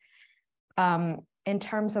that. In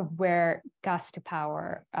terms of where gas to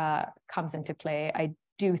power comes into play, I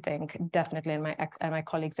do think definitely, and my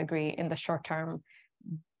colleagues agree, in the short term,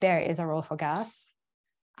 there is a role for gas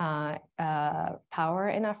power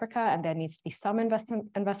in Africa, and there needs to be some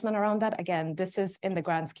investment around that. Again, this is in the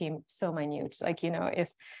grand scheme so minute. Like,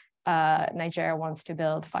 if Nigeria wants to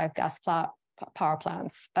build 5 gas power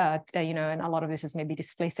plants, and a lot of this is maybe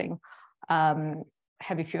displacing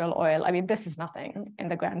heavy fuel oil. I mean, this is nothing in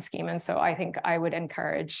the grand scheme. And so I think I would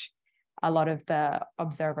encourage a lot of the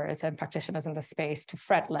observers and practitioners in the space to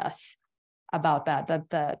fret less about that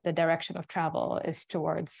the direction of travel is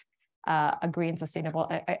towards a green,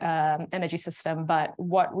 sustainable energy system. But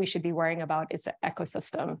what we should be worrying about is the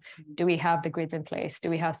ecosystem. Do we have the grids in place? Do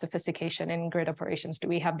we have sophistication in grid operations? Do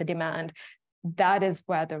we have the demand? that is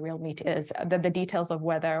where the real meat is. The details of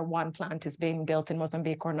whether one plant is being built in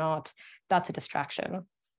Mozambique or not, that's a distraction.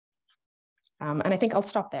 And I think I'll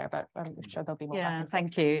stop there, but I'm sure there'll be more. Yeah,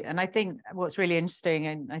 thank you. And I think what's really interesting,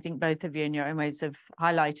 and I think both of you in your own ways have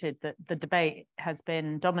highlighted that the debate has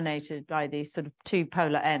been dominated by these sort of two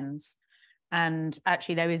polar ends. And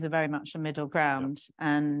actually there is very much a middle ground. Yeah.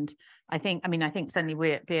 And I think certainly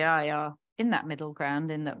we at BI are in that middle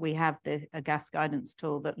ground, in that we have a gas guidance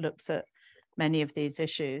tool that looks at many of these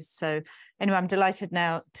issues. So anyway, I'm delighted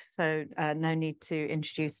now. No need to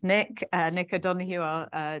introduce Nick O'Donoghue,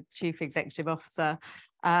 our Chief Executive Officer.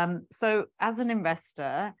 So as an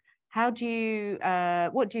investor, what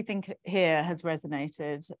do you think here has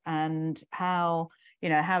resonated, and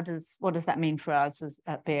what does that mean for us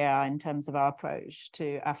at BI in terms of our approach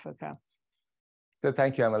to Africa? So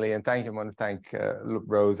thank you, Amal-Lee, and I want to thank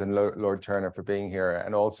Rose and Lord Turner for being here,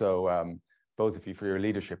 and also both of you for your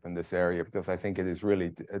leadership in this area, because I think it is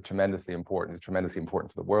really tremendously important. It's tremendously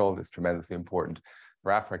important for the world. It's tremendously important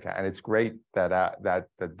for Africa, and it's great that that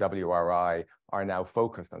the WRI are now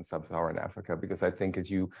focused on sub-Saharan Africa, because I think,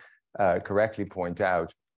 as you correctly point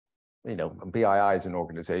out, BII is an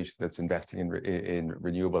organization that's investing in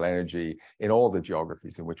renewable energy in all the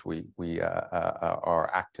geographies in which we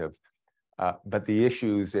are active. But the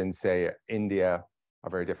issues in, say, India are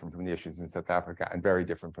very different from the issues in South Africa, and very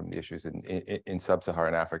different from the issues in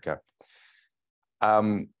sub-Saharan Africa.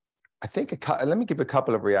 I think, let me give a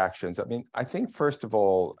couple of reactions. I mean, I think, first of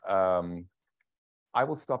all, I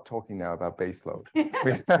will stop talking now about baseload,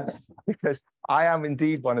 because I am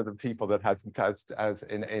indeed one of the people that has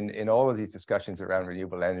in all of these discussions around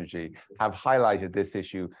renewable energy, have highlighted this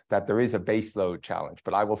issue, that there is a baseload challenge.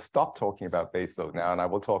 But I will stop talking about baseload now, and I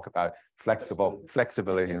will talk about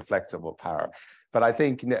flexibility and flexible power. But I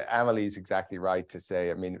think Amal-Lee is exactly right to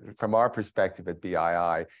say, I mean, from our perspective at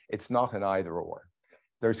BII, it's not an either or.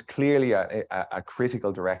 There's clearly a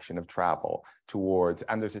critical direction of travel towards,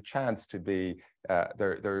 and there's a chance to be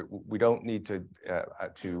we don't need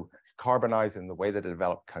to carbonize in the way that the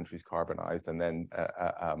developed countries carbonized, and then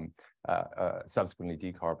subsequently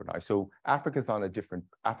decarbonize. So Africa's on a different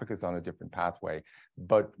pathway,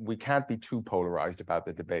 but we can't be too polarized about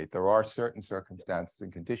the debate. There are certain circumstances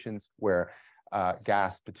and conditions where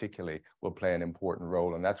gas particularly will play an important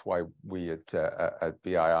role, and that's why we at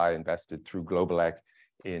BII invested through GlobalEC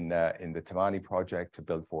in the Tamani project to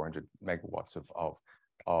build 400 megawatts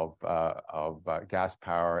of gas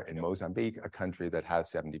power in Mozambique, a country that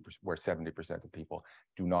has 70% of people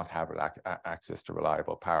do not have access to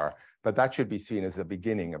reliable power. But that should be seen as the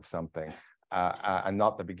beginning of something, and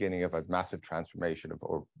not the beginning of a massive transformation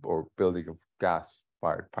or building of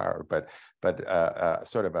gas-fired power, but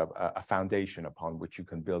sort of a foundation upon which you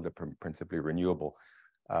can build a principally renewable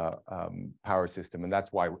power system. And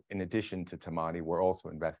that's why, in addition to Tamani, we're also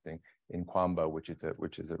investing in Kwamba, which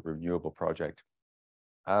is a renewable project.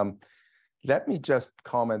 Let me just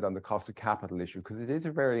comment on the cost of capital issue, because it is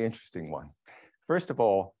a very interesting one. First of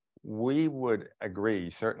all, we would agree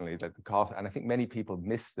certainly that the cost, and I think many people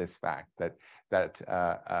miss this fact, that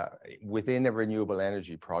within a renewable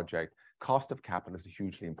energy project, cost of capital is a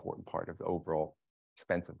hugely important part of the overall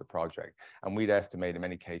expense of the project, and we'd estimate in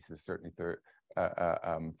many cases certainly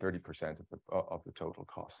 30% of the total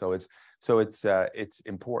cost. So it's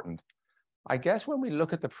important. I guess when we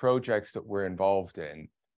look at the projects that we're involved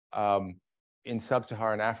in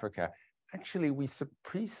sub-Saharan Africa, actually we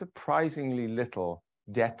see surprisingly little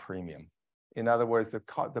debt premium. In other words,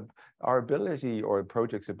 our ability, or the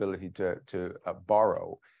project's ability to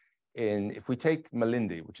borrow, if we take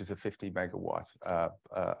Malindi, which is a 50 megawatt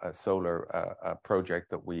solar project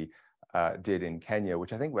that we did in Kenya,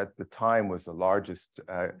 which I think at the time was the largest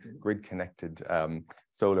grid-connected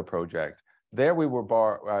solar project. There we were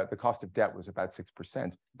the cost of debt was about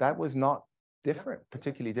 6%. That was not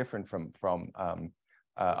particularly different from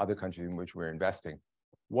other countries in which we're investing.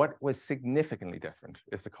 What was significantly different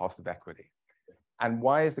is the cost of equity. And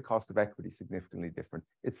why is the cost of equity significantly different?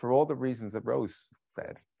 It's for all the reasons that Rose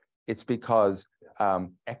said. It's because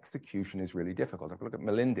execution is really difficult. If you look at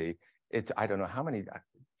Malindi, I don't know how many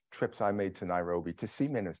trips I made to Nairobi to see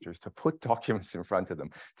ministers, to put documents in front of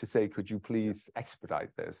them, to say, could you please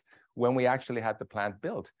expedite this? When we actually had the plant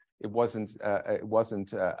built, it wasn't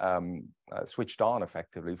switched on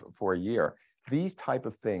effectively for a year. These type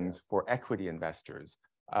of things for equity investors,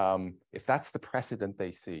 if that's the precedent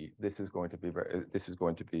they see, this is going to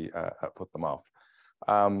be put them off.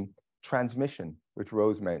 Transmission, which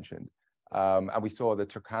Rose mentioned, and we saw the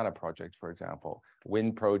Turkana project, for example,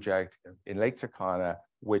 wind project in Lake Turkana,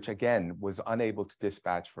 which again was unable to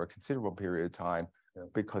dispatch for a considerable period of time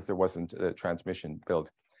because there wasn't a transmission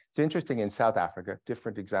built. It's interesting in South Africa,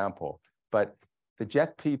 different example, but the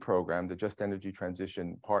JETP program, the Just Energy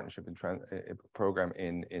Transition Partnership and program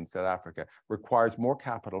in South Africa, requires more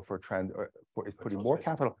capital is putting more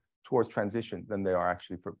capital towards transition than they are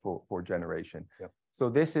actually for generation. Yep. So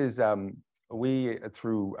this is, we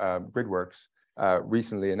through GridWorks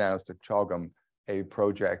recently announced at Chogum a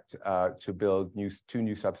project to build two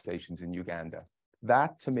new substations in Uganda.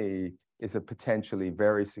 That to me is a potentially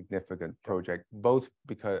very significant project,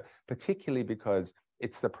 particularly because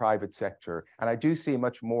it's the private sector. And I do see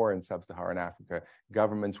much more in sub-Saharan Africa,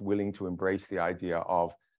 governments willing to embrace the idea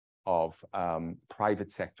of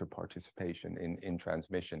private sector participation in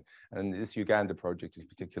transmission. And this Uganda project is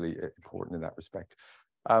particularly important in that respect.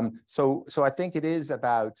 So I think it is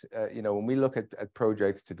about, when we look at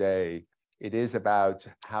projects today, it is about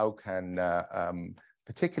how can,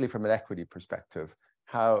 particularly from an equity perspective,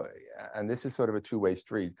 and this is sort of a two-way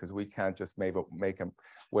street, because we can't just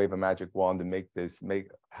wave a magic wand and make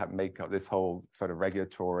this whole sort of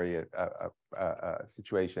regulatory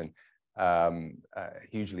situation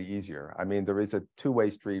hugely easier. I mean, there is a two-way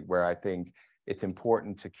street where I think it's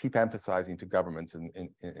important to keep emphasizing to governments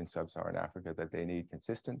in sub-Saharan Africa that they need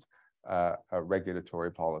consistent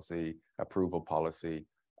regulatory policy, approval policy,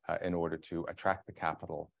 in order to attract the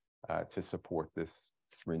capital to support this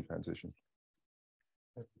green transition.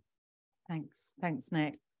 Thanks,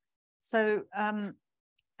 Nick. So, I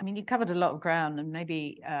mean, you covered a lot of ground, and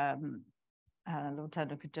maybe Lord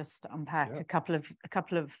Turner could just unpack a couple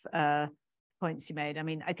of points you made. I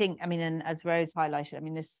mean, and as Rose highlighted, I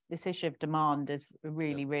mean, this issue of demand is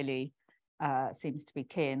really seems to be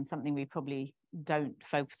key, and something we probably don't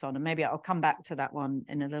focus on. And maybe I'll come back to that one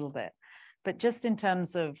in a little bit. But just in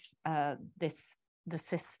terms of the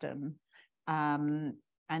system, and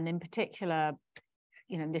in particular,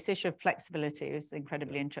 this issue of flexibility is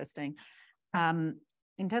incredibly interesting.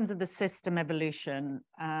 In terms of the system evolution,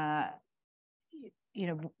 and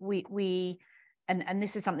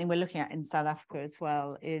this is something we're looking at in South Africa as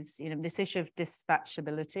well, is, this issue of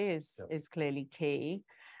dispatchability is clearly key.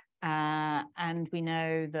 And we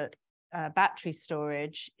know that battery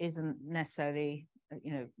storage isn't necessarily,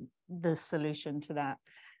 the solution to that.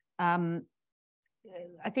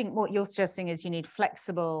 I think what you're suggesting is you need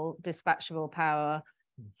flexible, dispatchable power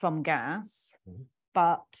from gas,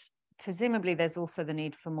 but presumably there's also the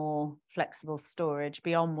need for more flexible storage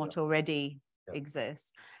beyond what already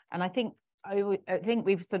exists. And I think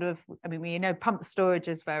we've sort of, we know pump storage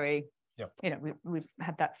is very, we've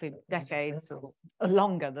had that for decades or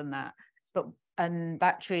longer than that. And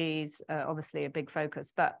batteries are obviously a big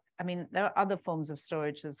focus, but there are other forms of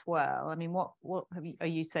storage as well. What are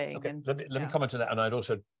you saying? Okay, let me comment on that, and I'd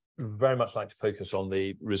also very much like to focus on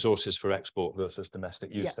the resources for export versus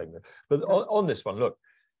domestic use thing. But on this one, look,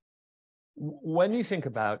 when you think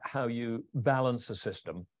about how you balance a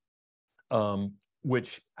system,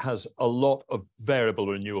 which has a lot of variable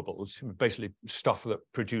renewables, basically stuff that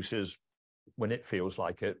produces when it feels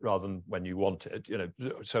like it rather than when you want it,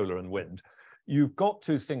 solar and wind, you've got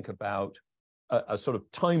to think about a sort of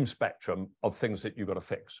time spectrum of things that you've got to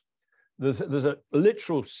fix. There's a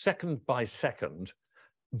literal second by second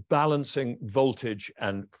balancing voltage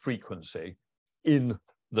and frequency in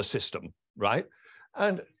the system, right?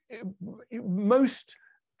 And most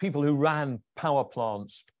people who ran power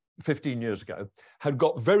plants 15 years ago had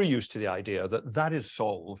got very used to the idea that that is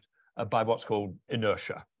solved by what's called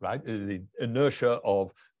inertia, right? The inertia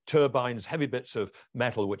of turbines, heavy bits of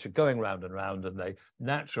metal which are going round and round, and they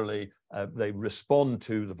naturally they respond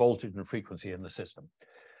to the voltage and frequency in the system.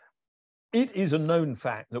 It is a known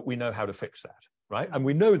fact that we know how to fix that, right? And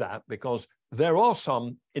we know that because there are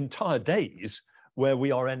some entire days where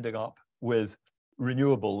we are ending up with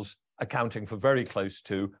renewables accounting for very close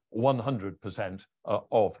to 100%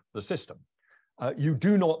 of the system. You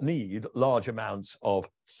do not need large amounts of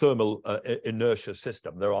thermal inertia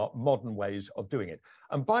system. There are modern ways of doing it.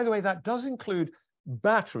 And by the way, that does include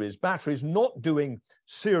batteries not doing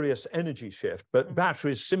serious energy shift, but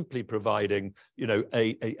batteries simply providing,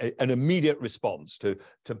 an immediate response to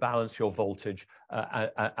balance your voltage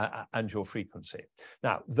and your frequency.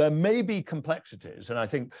 Now, there may be complexities, and I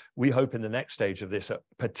think we hope in the next stage of this at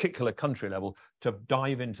particular country level to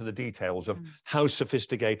dive into the details of how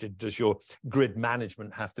sophisticated does your grid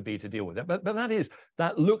management have to be to deal with it. But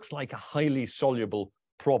that looks like a highly soluble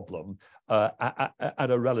problem at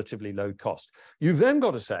a relatively low cost. You've then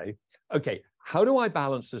got to say, okay, how do I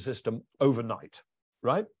balance the system overnight,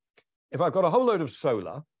 right? If I've got a whole load of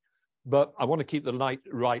solar, but I want to keep the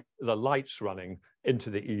lights running into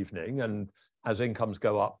the evening, and as incomes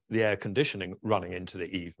go up, the air conditioning running into the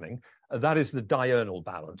evening. That is the diurnal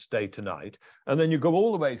balance, day to night. And then you go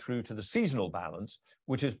all the way through to the seasonal balance,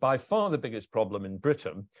 which is by far the biggest problem in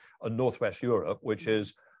Britain and Northwest Europe, which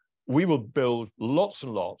is we will build lots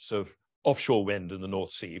and lots of offshore wind in the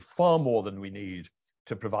North Sea, far more than we need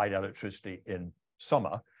to provide electricity in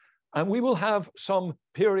summer. And we will have some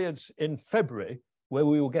periods in February where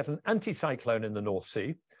we will get an anticyclone in the North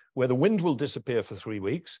Sea, where the wind will disappear for 3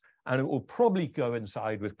 weeks, and it will probably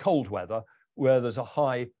coincide with cold weather, where there's a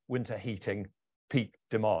high winter heating peak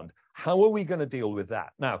demand. How are we going to deal with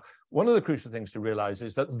that? Now, one of the crucial things to realize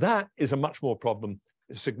is that that is a much more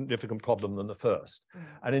significant problem than the first.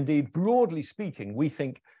 And indeed, broadly speaking, we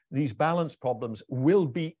think these balance problems will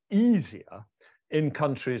be easier in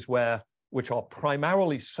countries which are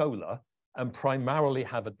primarily solar and primarily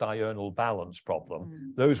have a diurnal balance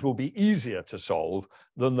problem. Those will be easier to solve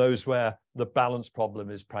than those where the balance problem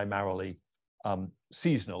is primarily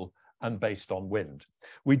seasonal and based on wind.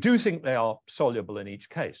 We do think they are soluble in each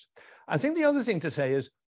case. I think the other thing to say is,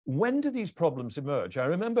 when do these problems emerge? I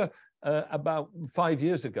remember about 5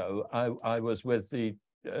 years ago, I was with the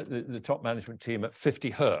top management team at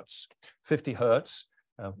 50 Hertz. 50 Hertz,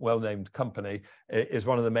 a well-named company, is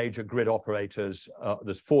one of the major grid operators.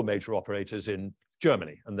 There's 4 major operators in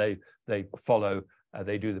Germany, and they follow,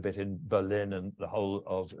 they do the bit in Berlin and the whole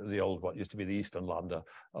of the old, what used to be the Eastern Land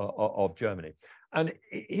of Germany. And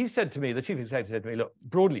he said to me, the chief executive said to me, look,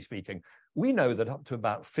 broadly speaking, we know that up to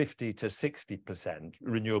about 50 to 60%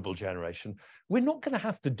 renewable generation, we're not going to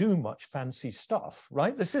have to do much fancy stuff,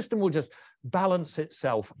 right? The system will just balance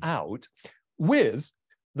itself out with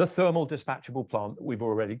the thermal dispatchable plant that we've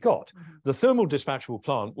already got. The thermal dispatchable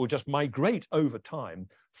plant will just migrate over time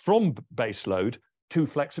from baseload to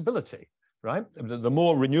flexibility, right? The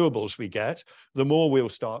more renewables we get, the more we'll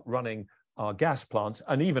start running our gas plants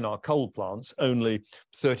and even our coal plants only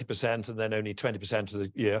 30% and then only 20% of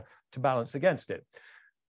the year to balance against it.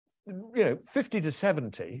 50 to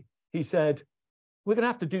 70, he said, we're going to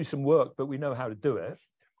have to do some work, but we know how to do it.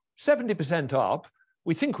 70% up,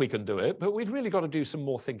 we think we can do it, but we've really got to do some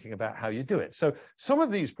more thinking about how you do it. So some of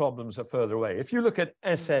these problems are further away. If you look at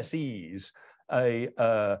SSE's,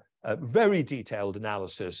 a very detailed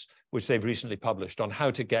analysis, which they've recently published on how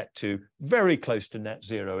to get to very close to net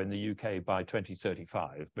zero in the UK by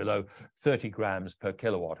 2035, below 30 grams per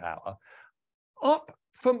kilowatt hour, up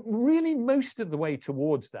from really most of the way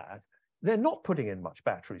towards that, they're not putting in much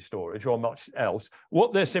battery storage or much else.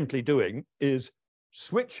 What they're simply doing is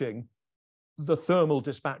switching the thermal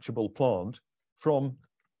dispatchable plant from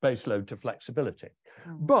baseload to flexibility.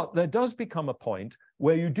 But there does become a point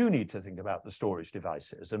where you do need to think about the storage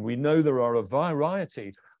devices. And we know there are a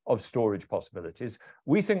variety of storage possibilities.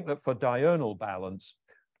 We think that for diurnal balance,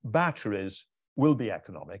 batteries will be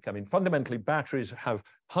economic. I mean, fundamentally, batteries have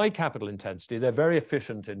high capital intensity. They're very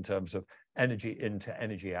efficient in terms of energy in to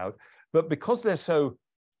energy out. But because they're so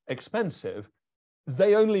expensive,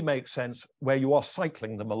 they only make sense where you are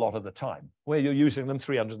cycling them a lot of the time, where you're using them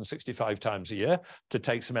 365 times a year to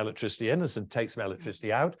take some electricity in and take some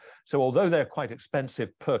electricity out. So although they're quite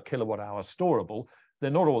expensive per kilowatt hour storable,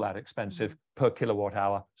 they're not all that expensive per kilowatt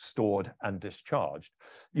hour stored and discharged.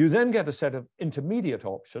 You then get a set of intermediate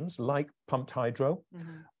options like pumped hydro,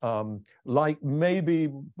 like maybe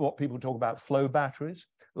what people talk about flow batteries,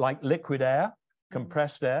 like liquid air,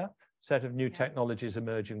 compressed air, set of new technologies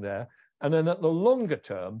emerging there. And then at the longer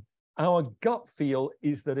term, our gut feel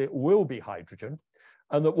is that it will be hydrogen,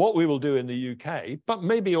 and that what we will do in the UK, but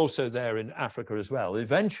maybe also there in Africa as well,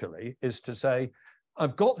 eventually is to say,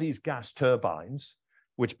 I've got these gas turbines,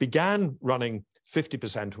 which began running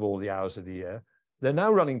 50% of all the hours of the year. They're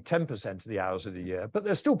now running 10% of the hours of the year, but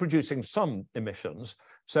they're still producing some emissions.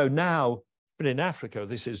 So now, but in Africa,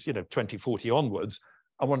 this is 2040 onwards,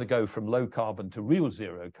 I want to go from low carbon to real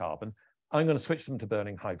zero carbon. I'm going to switch them to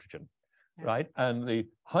burning hydrogen. Right, and the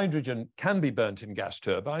hydrogen can be burnt in gas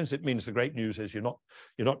turbines. It means the great news is you're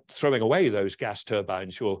not throwing away those gas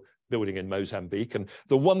turbines you're building in Mozambique. And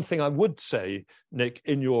the one thing I would say, Nick,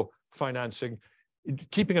 in your financing,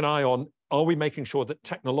 keeping an eye on, are we making sure that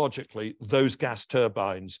technologically those gas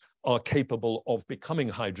turbines are capable of becoming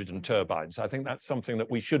hydrogen turbines? I think that's something that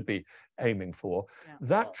we should be aiming for.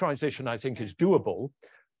 That transition, I think, is doable.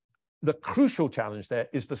 The crucial challenge there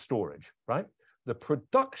is the storage, right? The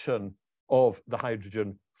production of the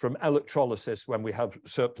hydrogen from electrolysis when we have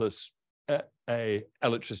surplus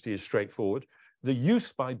electricity is straightforward. The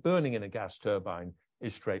use by burning in a gas turbine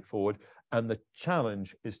is straightforward. And the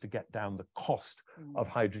challenge is to get down the cost of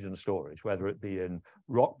hydrogen storage, whether it be in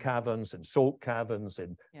rock caverns, in salt caverns,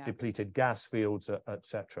 in depleted gas fields,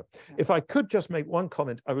 etc. If I could just make one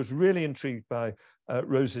comment, I was really intrigued by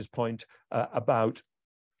Rose's point about,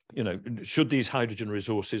 you know, should these hydrogen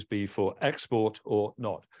resources be for export or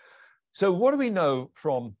not? So what do we know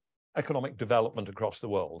from economic development across the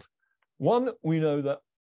world? One, we know that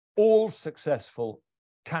all successful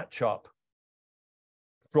catch up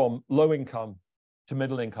from low income to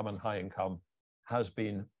middle income and high income has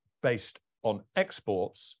been based on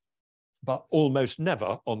exports, but almost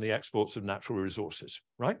never on the exports of natural resources,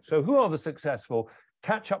 right? So who are the successful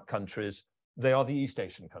catch-up countries? They are the East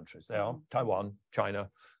Asian countries. They are Taiwan, China,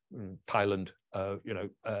 Thailand,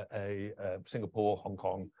 Singapore, Hong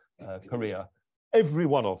Kong, Korea. Every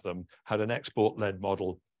one of them had an export-led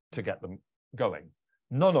model to get them going.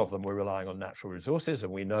 None of them were relying on natural resources,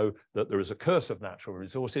 and we know that there is a curse of natural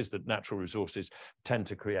resources, that natural resources tend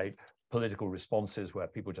to create political responses where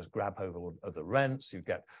people just grab hold of the rents, you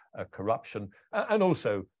get corruption, and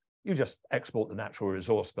also you just export the natural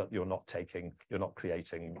resource, but you're not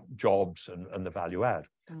creating jobs and the value add.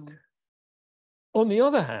 On the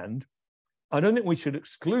other hand, I don't think we should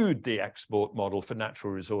exclude the export model for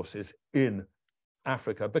natural resources in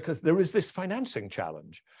Africa, because there is this financing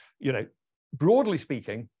challenge. You know, broadly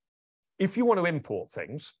speaking, if you want to import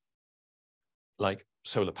things like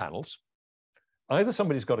solar panels, either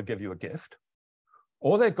somebody's got to give you a gift,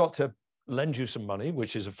 or they've got to lend you some money,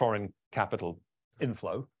 which is a foreign capital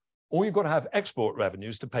inflow, or you've got to have export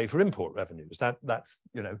revenues to pay for import revenues. That's,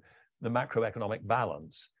 you know, the macroeconomic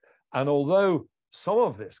balance. And although some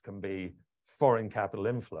of this can be foreign capital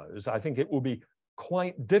inflows, I think it will be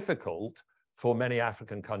quite difficult for many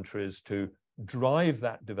African countries to drive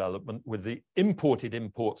that development with the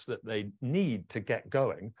imports that they need to get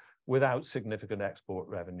going without significant export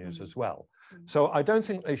revenues as well. So I don't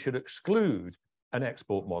think they should exclude an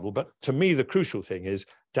export model, but to me, the crucial thing is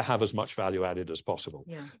to have as much value added as possible.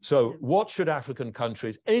 So what should African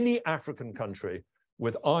countries, any African country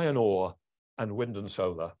with iron ore and wind and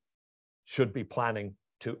solar, should be planning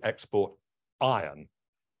to export iron,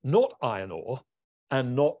 not iron ore,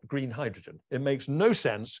 and not green hydrogen. It makes no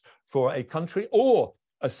sense for a country or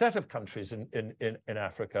a set of countries in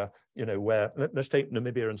Africa, you know, where, let's take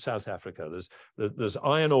Namibia and South Africa, there's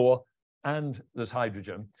iron ore and there's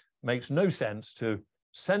hydrogen. Makes no sense to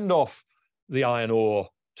send off the iron ore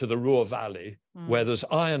to the Ruhr Valley, where there's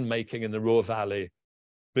iron making in the Ruhr Valley,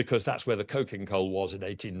 because that's where the coking coal was in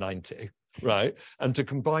 1890, right? And to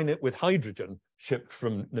combine it with hydrogen shipped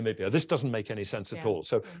from Namibia. This doesn't make any sense at all.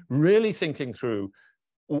 So really thinking through,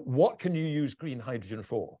 what can you use green hydrogen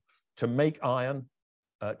for? To make iron,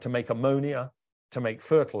 to make ammonia, to make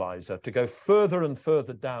fertilizer, to go further and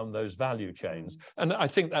further down those value chains. And I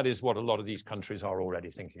think that is what a lot of these countries are already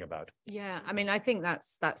thinking about. Yeah, I mean, I think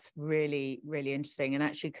that's really, really interesting. And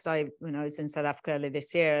actually, because when I was in South Africa earlier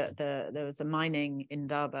this year, there was a mining in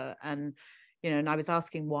Indaba, and you know, and I was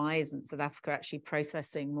asking, why isn't South Africa actually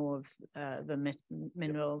processing more of the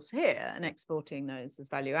minerals here and exporting those as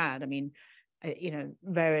value add? I mean, you know,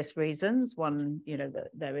 various reasons. One, you know, that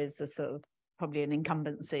there is a sort of probably an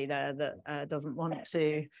incumbency there that doesn't want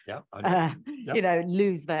to, you know,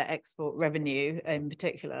 lose their export revenue in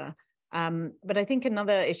particular. But I think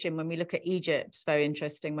another issue, when we look at Egypt, it's very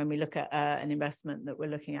interesting when we look at an investment that we're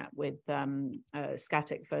looking at with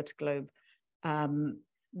Scatic Vertiglobe,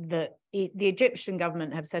 that the Egyptian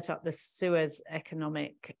government have set up the Suez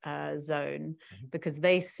Economic Zone because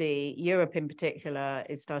they see Europe in particular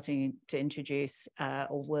is starting to introduce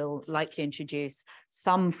or will likely introduce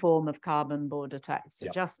some form of carbon border tax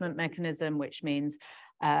adjustment mechanism, which means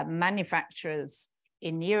manufacturers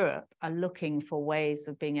in Europe are looking for ways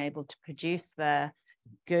of being able to produce their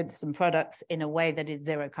goods and products in a way that is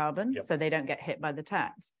zero carbon, so they don't get hit by the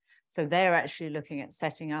tax. So they're actually looking at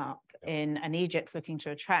setting up and Egypt looking to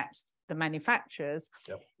attract the manufacturers,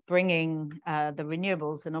 bringing the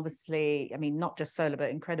renewables, and obviously, I mean, not just solar, but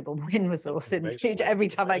incredible wind resource in Egypt. Every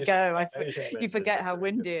time I go, you forget how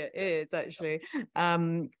windy it is actually,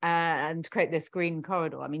 and create this green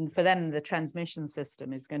corridor. I mean, for them, the transmission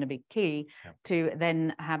system is going to be key to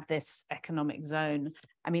then have this economic zone.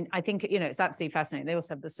 I mean, I think, you know, it's absolutely fascinating. They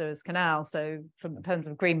also have the Suez Canal. So from in terms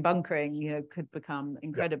of green bunkering, you know, could become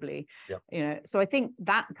incredibly, you know, so I think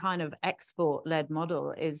that kind of export-led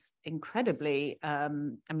model is incredibly, I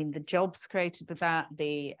mean, the jobs created with that,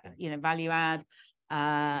 the, you know, value add,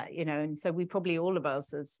 you know, and so we probably, all of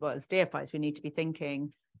us as well as DFIs, we need to be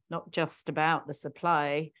thinking, not just about the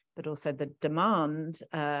supply, but also the demand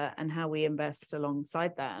and how we invest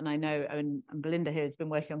alongside that. And I know, and Belinda here has been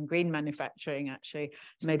working on green manufacturing, actually.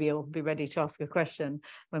 Maybe you'll be ready to ask a question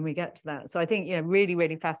when we get to that. So I think, really,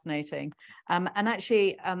 really fascinating. And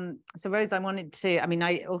actually, so Rose,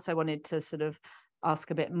 I also wanted to sort of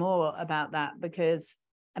ask a bit more about that, because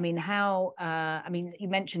you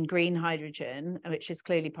mentioned green hydrogen, which is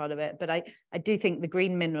clearly part of it, but I do think the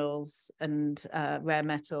green minerals and rare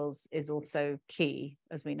metals is also key,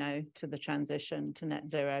 as we know, to the transition to net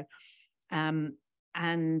zero. And,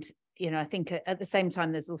 I think at the same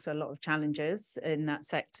time, there's also a lot of challenges in that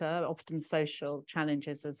sector, often social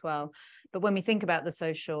challenges as well. But when we think about the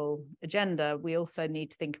social agenda, we also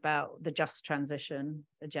need to think about the just transition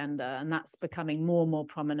agenda, and that's becoming more and more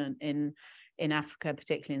prominent in Africa,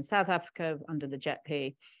 particularly in South Africa under the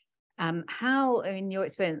JETP. How, in your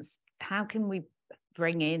experience, how can we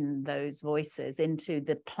bring in those voices into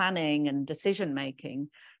the planning and decision-making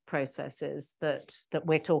processes that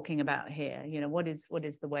we're talking about here? What is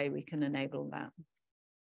the way we can enable that?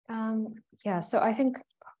 So I think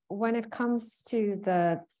when it comes to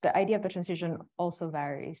the idea of the transition also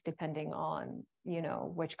varies depending on,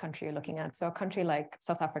 which country you're looking at. So a country like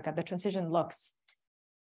South Africa, the transition looks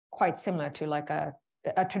quite similar to like a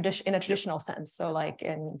tradition in a traditional sense. So like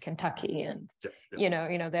in Kentucky, and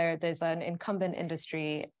there's an incumbent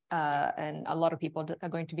industry, and a lot of people are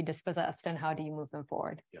going to be dispossessed, and how do you move them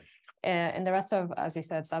forward? And the rest of, as you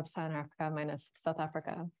said, sub-Saharan Africa minus South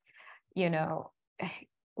Africa,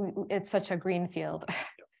 it's such a greenfield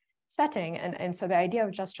setting, and so the idea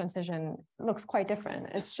of just transition looks quite different.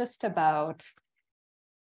 It's just about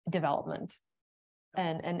development,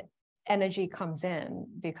 and energy comes in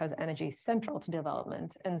because energy is central to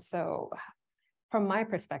development. And so from my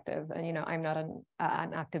perspective, and I'm not an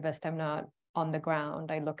activist, I'm not on the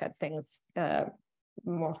ground, I look at things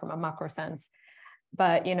more from a macro sense,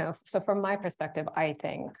 but so from my perspective, I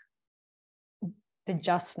think the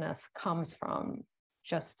justness comes from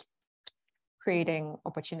just creating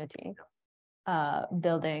opportunity,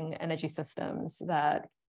 building energy systems that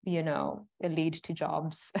lead to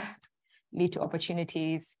jobs, lead to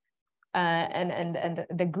opportunities. And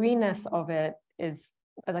the greenness of it is,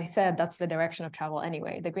 as I said, that's the direction of travel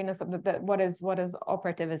anyway. The greenness of what is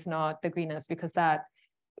operative is not the greenness, because that,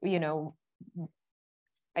 in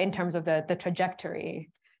terms of the trajectory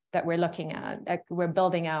that we're looking at, we're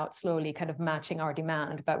building out slowly, kind of matching our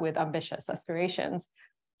demand, but with ambitious aspirations.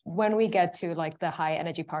 When we get to like the high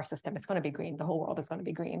energy power system, it's going to be green. The whole world is going to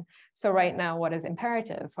be green. So right now, what is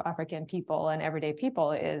imperative for African people and everyday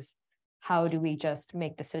people is, how do we just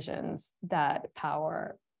make decisions that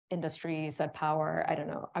power industries, that power,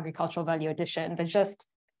 agricultural value addition, that just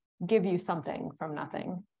give you something from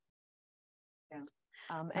nothing? Yeah.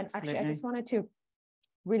 And actually, I just wanted to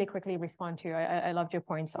really quickly respond to, I loved your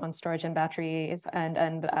points on storage and batteries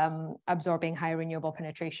and absorbing high renewable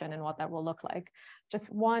penetration and what that will look like.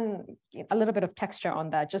 Just a little bit of texture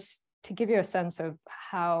on that, just to give you a sense of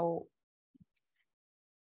how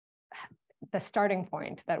the starting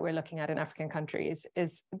point that we're looking at in African countries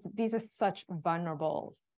is, these are such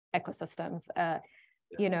vulnerable ecosystems.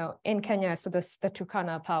 In Kenya, so the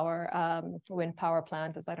Turkana power wind power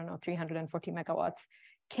plant is 340 megawatts,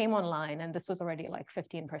 came online, and this was already like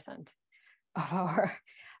 15% of our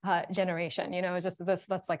generation.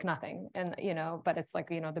 That's like nothing, and but it's like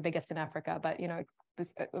the biggest in Africa, but it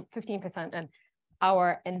was 15%, and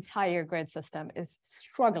our entire grid system is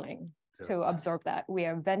struggling to absorb that. We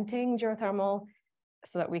are venting geothermal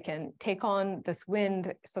so that we can take on this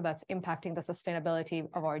wind, so that's impacting the sustainability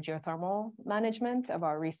of our geothermal management of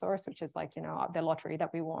our resource, which is like, the lottery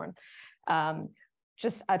that we won.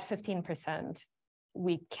 Just at 15%,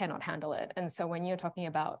 we cannot handle it. And so when you're talking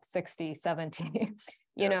about 60, 70,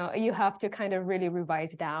 you have to kind of really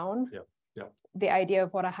revise down the idea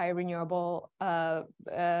of what a high renewable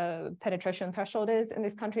penetration threshold is in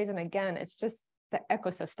these countries. And again, it's just the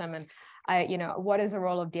ecosystem, and what is the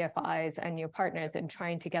role of DFIs and your partners in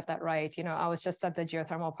trying to get that right? I was just at the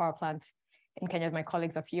geothermal power plant in Kenya with my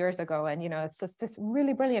colleagues a few years ago, and it's just this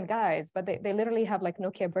really brilliant guys, but they literally have like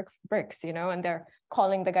Nokia bricks, and they're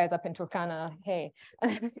calling the guys up in Turkana, hey,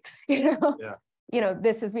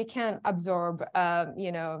 we can't absorb,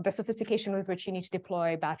 the sophistication with which you need to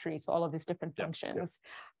deploy batteries for all of these different functions,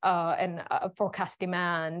 and forecast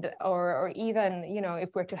demand, or even, if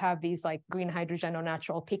we're to have these like green hydrogen or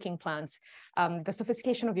natural peaking plants, the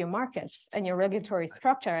sophistication of your markets and your regulatory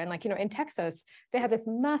structure. And like, in Texas, they had this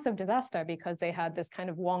massive disaster because they had this kind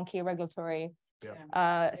of wonky regulatory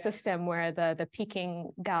system where the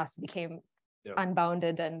peaking gas became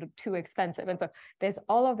unbounded and too expensive. And so there's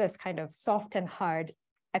all of this kind of soft and hard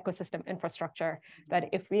ecosystem infrastructure, that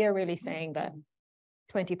if we are really saying that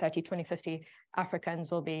 2030, 2050,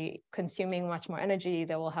 Africans will be consuming much more energy,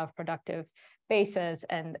 they will have productive bases,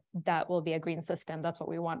 and that will be a green system. That's what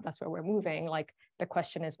we want. That's where we're moving. Like, the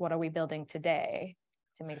question is, what are we building today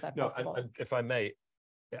to make that possible? And if I may,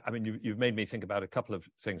 I mean, you've made me think about a couple of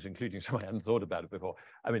things, including some I hadn't thought about it before.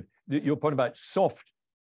 I mean, your point about soft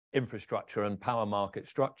infrastructure and power market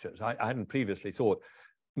structures, I hadn't previously thought.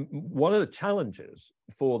 One of the challenges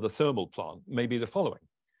for the thermal plant may be the following.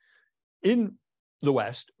 In the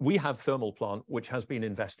West, we have thermal plant which has been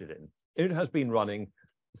invested in. It has been running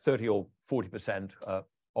 30 or 40%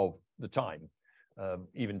 of the time.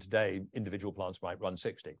 Even today, individual plants might run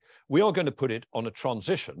 60. We are going to put it on a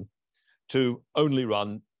transition to only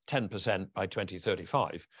run 10% by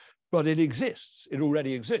 2035, but it exists. It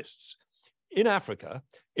already exists. In Africa,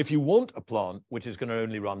 if you want a plant which is going to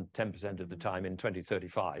only run 10% of the time in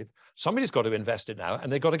 2035, somebody's got to invest it now,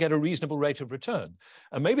 and they've got to get a reasonable rate of return.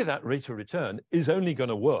 And maybe that rate of return is only going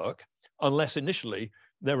to work unless initially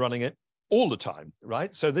they're running it all the time,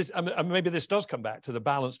 right? So this, maybe this does come back to the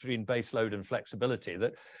balance between base load and flexibility.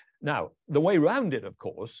 That now, the way around it, of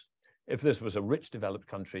course, if this was a rich developed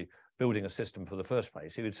country building a system for the first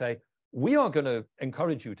place, he would say, we are going to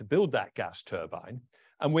encourage you to build that gas turbine,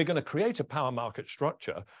 and we're going to create a power market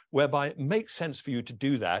structure whereby it makes sense for you to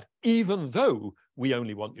do that, even though we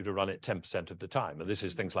only want you to run it 10% of the time. And this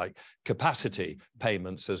is things like capacity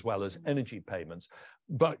payments as well as energy payments.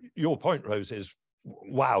 But your point, Rose, is,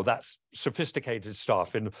 wow, that's sophisticated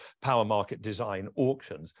stuff in power market design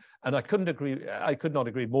auctions. And I could not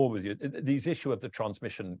agree more with you. These issue of the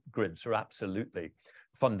transmission grids are absolutely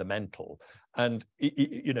fundamental. And,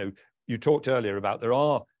 you know, you talked earlier about there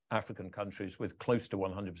are African countries with close to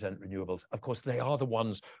 100% renewables. Of course, they are the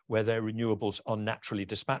ones where their renewables are naturally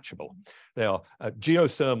dispatchable. They are,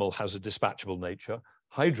 geothermal has a dispatchable nature.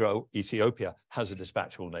 Hydro, Ethiopia, has a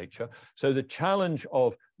dispatchable nature. So the challenge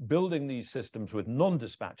of building these systems with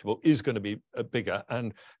non-dispatchable is going to be bigger.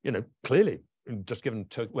 And, you know, clearly, just given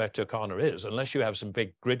where Turkana is, unless you have some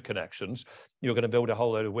big grid connections, you're going to build a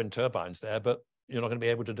whole load of wind turbines there, but you're not going to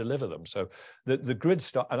be able to deliver them. So the grid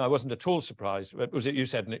stuff, and I wasn't at all surprised, was it you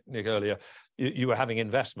said, Nick, earlier, you were having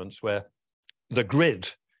investments where the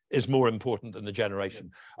grid is more important than the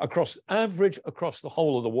generation. Across the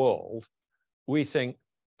whole of the world, we think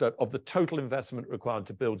that of the total investment required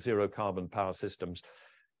to build zero carbon power systems,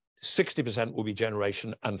 60% will be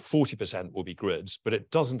generation and 40% will be grids. But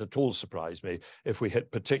it doesn't at all surprise me if we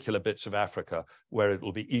hit particular bits of Africa where it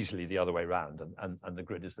will be easily the other way around, and the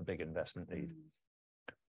grid is the big investment need.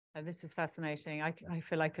 Oh, this is fascinating. I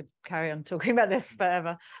feel I could carry on talking about this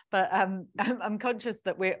forever, but I'm conscious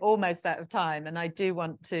that we're almost out of time, and I do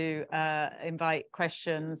want to invite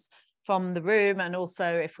questions from the room, and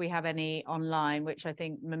also if we have any online, which I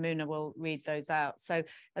think Mamuna will read those out. So are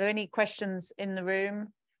there any questions in the room?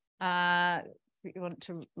 If you want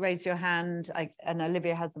to raise your hand, and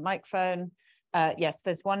Olivia has the microphone. Yes,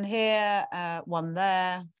 there's one here, one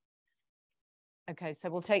there. Okay, so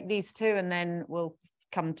we'll take these two and then we'll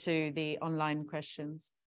come to the online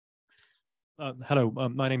questions. Hello,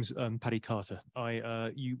 my name's Paddy Carter.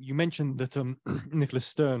 You mentioned that Nicholas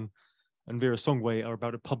Stern and Vera Songway are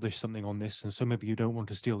about to publish something on this, and so maybe you don't want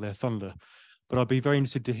to steal their thunder, but I'd be very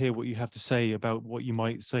interested to hear what you have to say about what you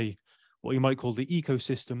might call the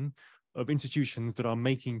ecosystem of institutions that are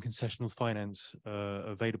making concessional finance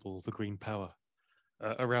available for green power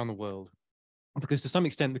around the world. Because to some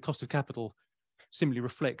extent, the cost of capital simply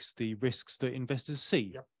reflects the risks that investors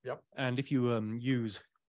see. Yep. And if you use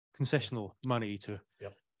concessional money to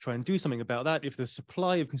try and do something about that, if the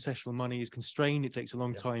supply of concessional money is constrained, it takes a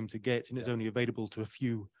long time to get, and it's only available to a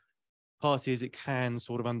few parties, it can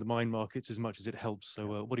sort of undermine markets as much as it helps.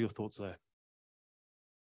 So what are your thoughts there?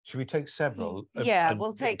 Should we take several? Yeah,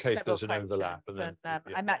 we'll take in case several there's an overlap. And then,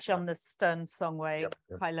 I'm actually on the Stern Songway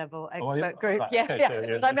high-level expert yeah? group. Right, Yeah, okay, yeah.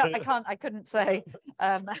 so, But I couldn't say.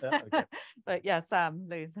 Okay. But yeah, Sam,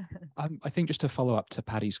 please. I think just to follow up to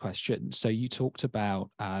Paddy's question, so you talked about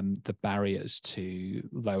the barriers to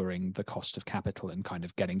lowering the cost of capital and kind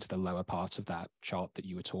of getting to the lower part of that chart that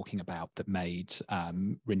you were talking about that made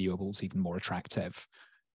renewables even more attractive.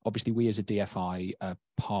 Obviously, we as a DFI are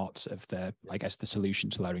part of the solution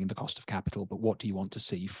to lowering the cost of capital, but what do you want to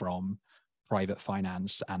see from private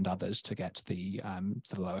finance and others to get to the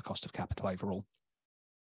lower cost of capital overall?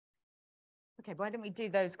 Okay, why don't we do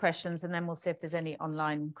those questions and then we'll see if there's any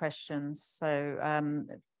online questions. So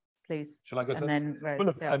please. Shall I go and first? then Rose, well,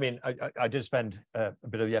 look, I mean, I did spend a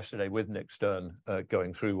bit of yesterday with Nick Stern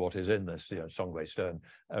going through what is in this Songway Stern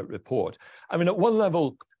report. I mean, at one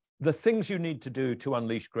level, the things you need to do to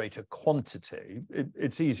unleash greater quantity,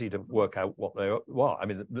 it's easy to work out what they are. Well, I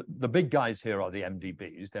mean, the big guys here are the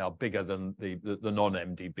MDBs. They are bigger than the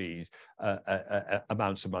non-MDBs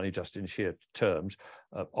amounts of money just in sheer terms,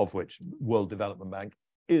 of which World Development Bank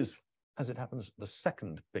is, as it happens, the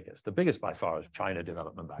second biggest. The biggest by far is China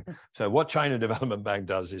Development Bank. So what China Development Bank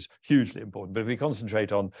does is hugely important. But if we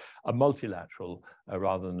concentrate on a multilateral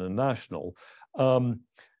rather than a national,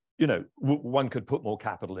 you know, one could put more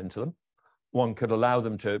capital into them. One could allow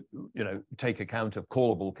them to, you know, take account of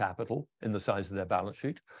callable capital in the size of their balance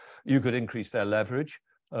sheet. You could increase their leverage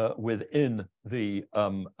within the,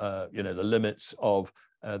 you know, the limits of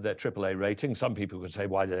their AAA rating. Some people could say,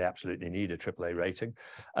 why do they absolutely need a AAA rating?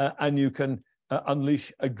 And you can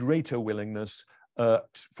unleash a greater willingness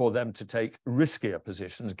for them to take riskier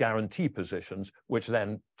positions, guarantee positions, which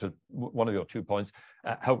then, to one of your 2 points,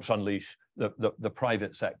 helps unleash the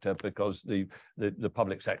private sector, because the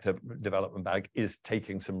public sector development bank is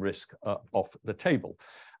taking some risk off the table.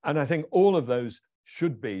 And I think all of those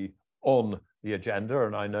should be on the agenda.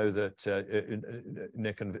 And I know that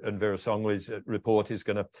Nick and Vera Songway's report is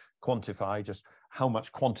going to quantify just how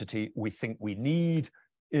much quantity we think we need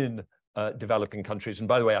in developing countries. And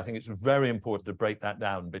by the way, I think it's very important to break that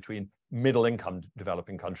down between middle income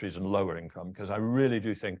developing countries and lower income, because I really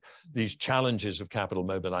do think these challenges of capital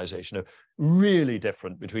mobilization are really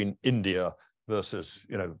different between India versus,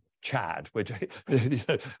 you know, Chad, which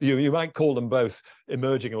you might call them both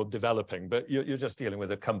emerging or developing, but you're just dealing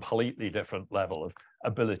with a completely different level of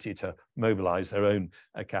ability to mobilize their own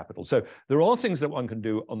capital. So there are things that one can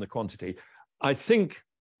do on the quantity. I think,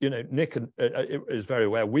 you know, Nick is very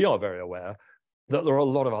aware, we are very aware that there are a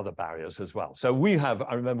lot of other barriers as well. So we have,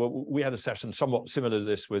 I remember we had a session somewhat similar to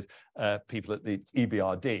this with people at the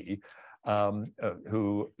EBRD,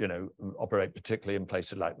 who, you know, operate particularly in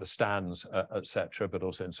places like the Stans, et cetera, but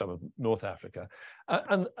also in some of North Africa.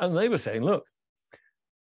 And they were saying, look,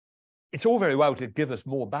 it's all very well to give us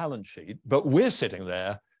more balance sheet, but we're sitting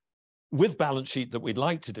there with balance sheet that we'd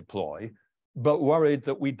like to deploy, but worried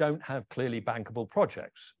that we don't have clearly bankable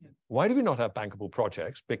projects. Why do we not have bankable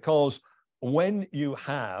projects? Because when you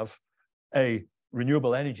have a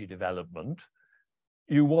renewable energy development,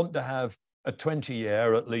 you want to have a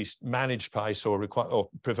 20-year at least managed price or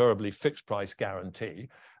preferably fixed price guarantee.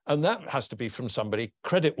 And that has to be from somebody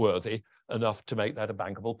creditworthy enough to make that a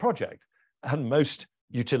bankable project. And most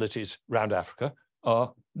utilities around Africa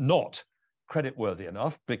are not creditworthy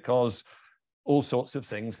enough, because all sorts of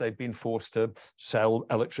things, they've been forced to sell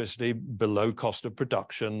electricity below cost of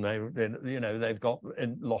production. They've got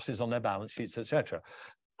losses on their balance sheets, etc.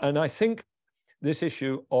 And I think this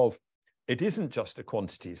issue of, it isn't just a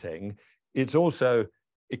quantity thing, it's also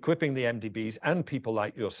equipping the MDBs and people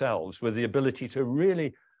like yourselves with the ability to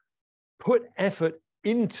really put effort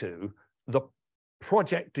into the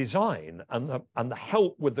project design and the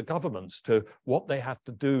help with the governments to what they have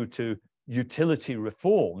to do to utility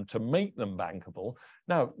reform to make them bankable.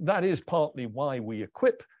 Now, that is partly why we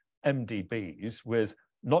equip MDBs with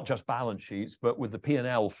not just balance sheets, but with the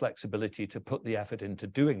P&L flexibility to put the effort into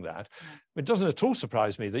doing that. It doesn't at all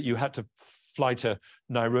surprise me that you had to fly to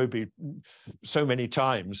Nairobi so many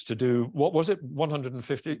times to do, what was it,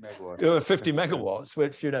 150 megawatts. 50 megawatts,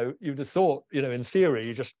 which, you know, you'd have thought, you know, in theory,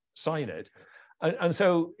 you just sign it. And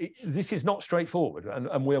so this is not straightforward,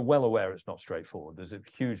 and we're well aware it's not straightforward. There's a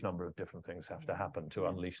huge number of different things have to happen to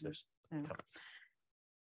unleash this.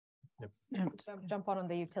 Jump on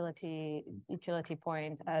the utility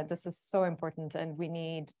point. This is so important, and we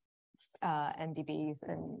need MDBs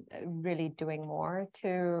and really doing more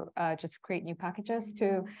to just create new packages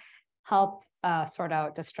to help sort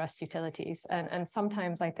out distressed utilities. And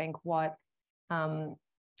sometimes I think what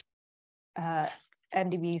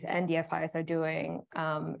MDBs and DFIs are doing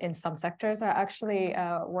in some sectors are actually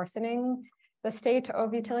worsening the state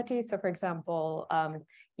of utilities. So, for example,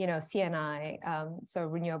 you know, CNI, so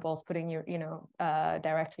renewables, putting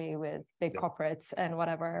directly with big corporates and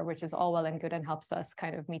whatever, which is all well and good and helps us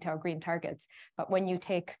kind of meet our green targets. But when you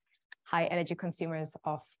take high energy consumers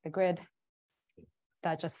off the grid,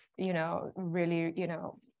 that just, you know, really, you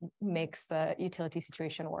know, makes the utility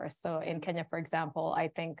situation worse. So in Kenya, for example, I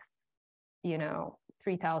think, you know,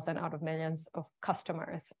 3,000 out of millions of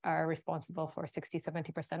customers are responsible for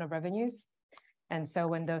 60–70% of revenues. And so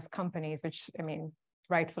when those companies, which, I mean,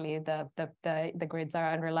 rightfully the grids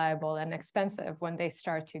are unreliable and expensive, when they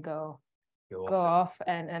start to go off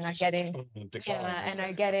and are getting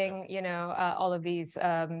you know, all of these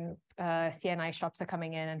CNI shops are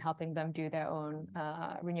coming in and helping them do their own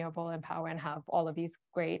renewable and power and have all of these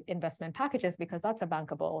great investment packages, because that's a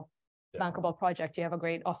bankable bankable project, you have a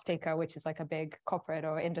great off-taker, which is like a big corporate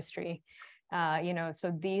or industry.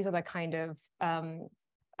 So these are the kind of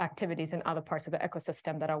activities in other parts of the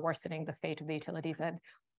ecosystem that are worsening the fate of the utilities. And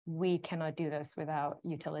we cannot do this without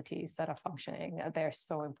utilities that are functioning. They're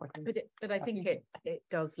so important. But I think it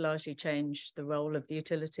does largely change the role of the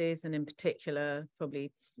utilities, and in particular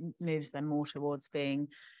probably moves them more towards being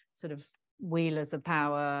sort of wheelers of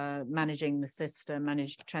power, managing the system,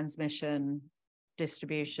 managed transmission,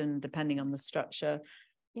 distribution, depending on the structure.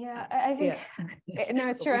 Yeah, I think no,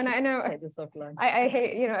 it's true, and I know I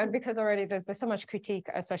hate because already there's so much critique,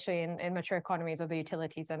 especially in mature economies, of the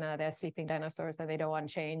utilities, and they're sleeping dinosaurs that they don't want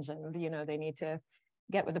to change, and they need to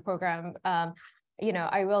get with the program.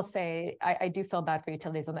 I will say I do feel bad for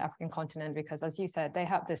utilities on the African continent, because, as you said, they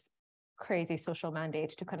have this crazy social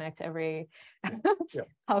mandate to connect every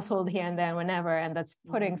household here and there whenever, and that's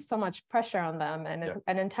putting so much pressure on them, and it's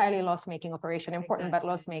an entirely loss-making operation, important but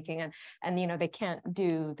loss-making, and they can't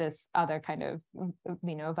do this other kind of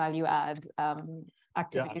value add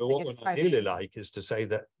activities. But what I really like is to say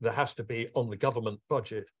that there has to be on the government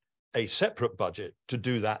budget a separate budget to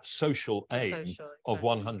do that social aim of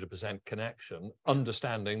 100% connection,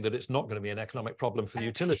 understanding that it's not going to be an economic problem for the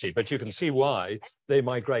utility, but you can see why they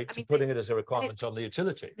migrate to putting it as a requirement on the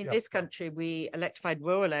utility. In this country, we electrified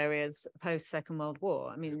rural areas post Second World War.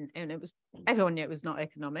 I mean, and it was, everyone knew it was not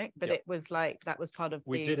economic, but it was like, that was part of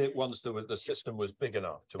we did it once the system was big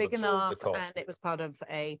enough to absorb the cost. And it was part of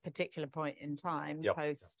a particular point in time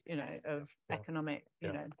post, of economic,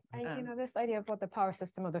 this idea of what the power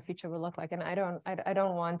system of the future will look like, and I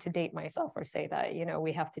don't want to date myself or say that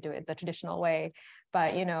we have to do it the traditional way,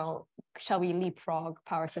 but shall we leapfrog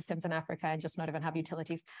power systems in Africa and just not even have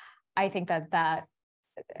utilities? I think that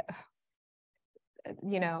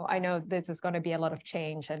I know this is going to be a lot of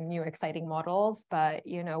change and new exciting models, but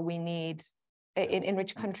we need, in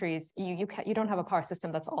rich countries, you don't have a power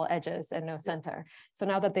system that's all edges and no center. So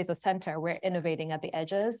now that there's a center, we're innovating at the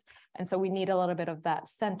edges, and so we need a little bit of that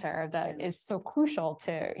center that is so crucial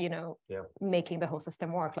to making the whole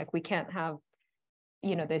system work. Like, we can't have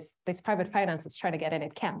this private finance that's trying to get in,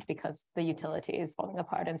 it can't, because the utility is falling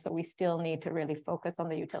apart, and so we still need to really focus on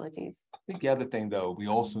the utilities. I think the other thing, though, we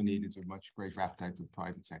also need is a much greater appetite for the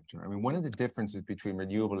private sector. I mean, one of the differences between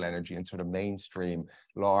renewable energy and sort of mainstream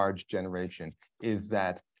large generation is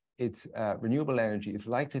that it's renewable energy is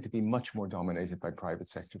likely to be much more dominated by private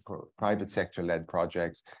sector-led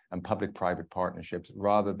projects and public-private partnerships,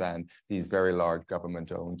 rather than these very large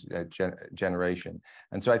government-owned generation.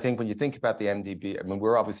 And so I think when you think about the MDB, I mean,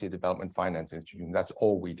 we're obviously a development finance institution. That's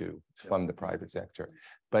all we do, is fund the private sector.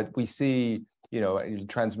 But we see,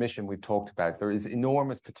 transmission we've talked about, there is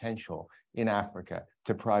enormous potential in Africa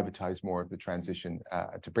to privatize more of the transition,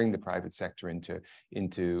 to bring the private sector into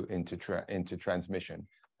transmission.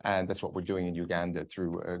 And that's what we're doing in Uganda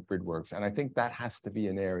through GridWorks. And I think that has to be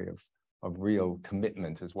an area of real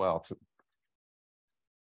commitment as well.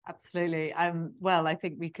 Absolutely. Well, I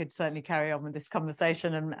think we could certainly carry on with this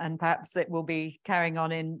conversation, and perhaps it will be carrying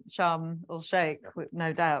on in Sharm el-Sheikh,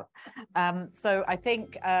 no doubt. So I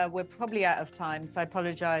think we're probably out of time. So I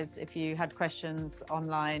apologize if you had questions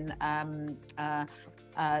online,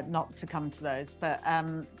 not to come to those, but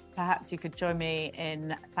perhaps you could join me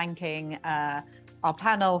in thanking our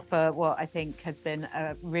panel for what I think has been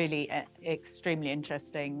a really extremely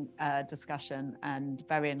interesting discussion, and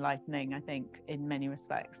very enlightening, I think, in many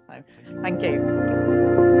respects. So thank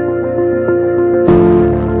you.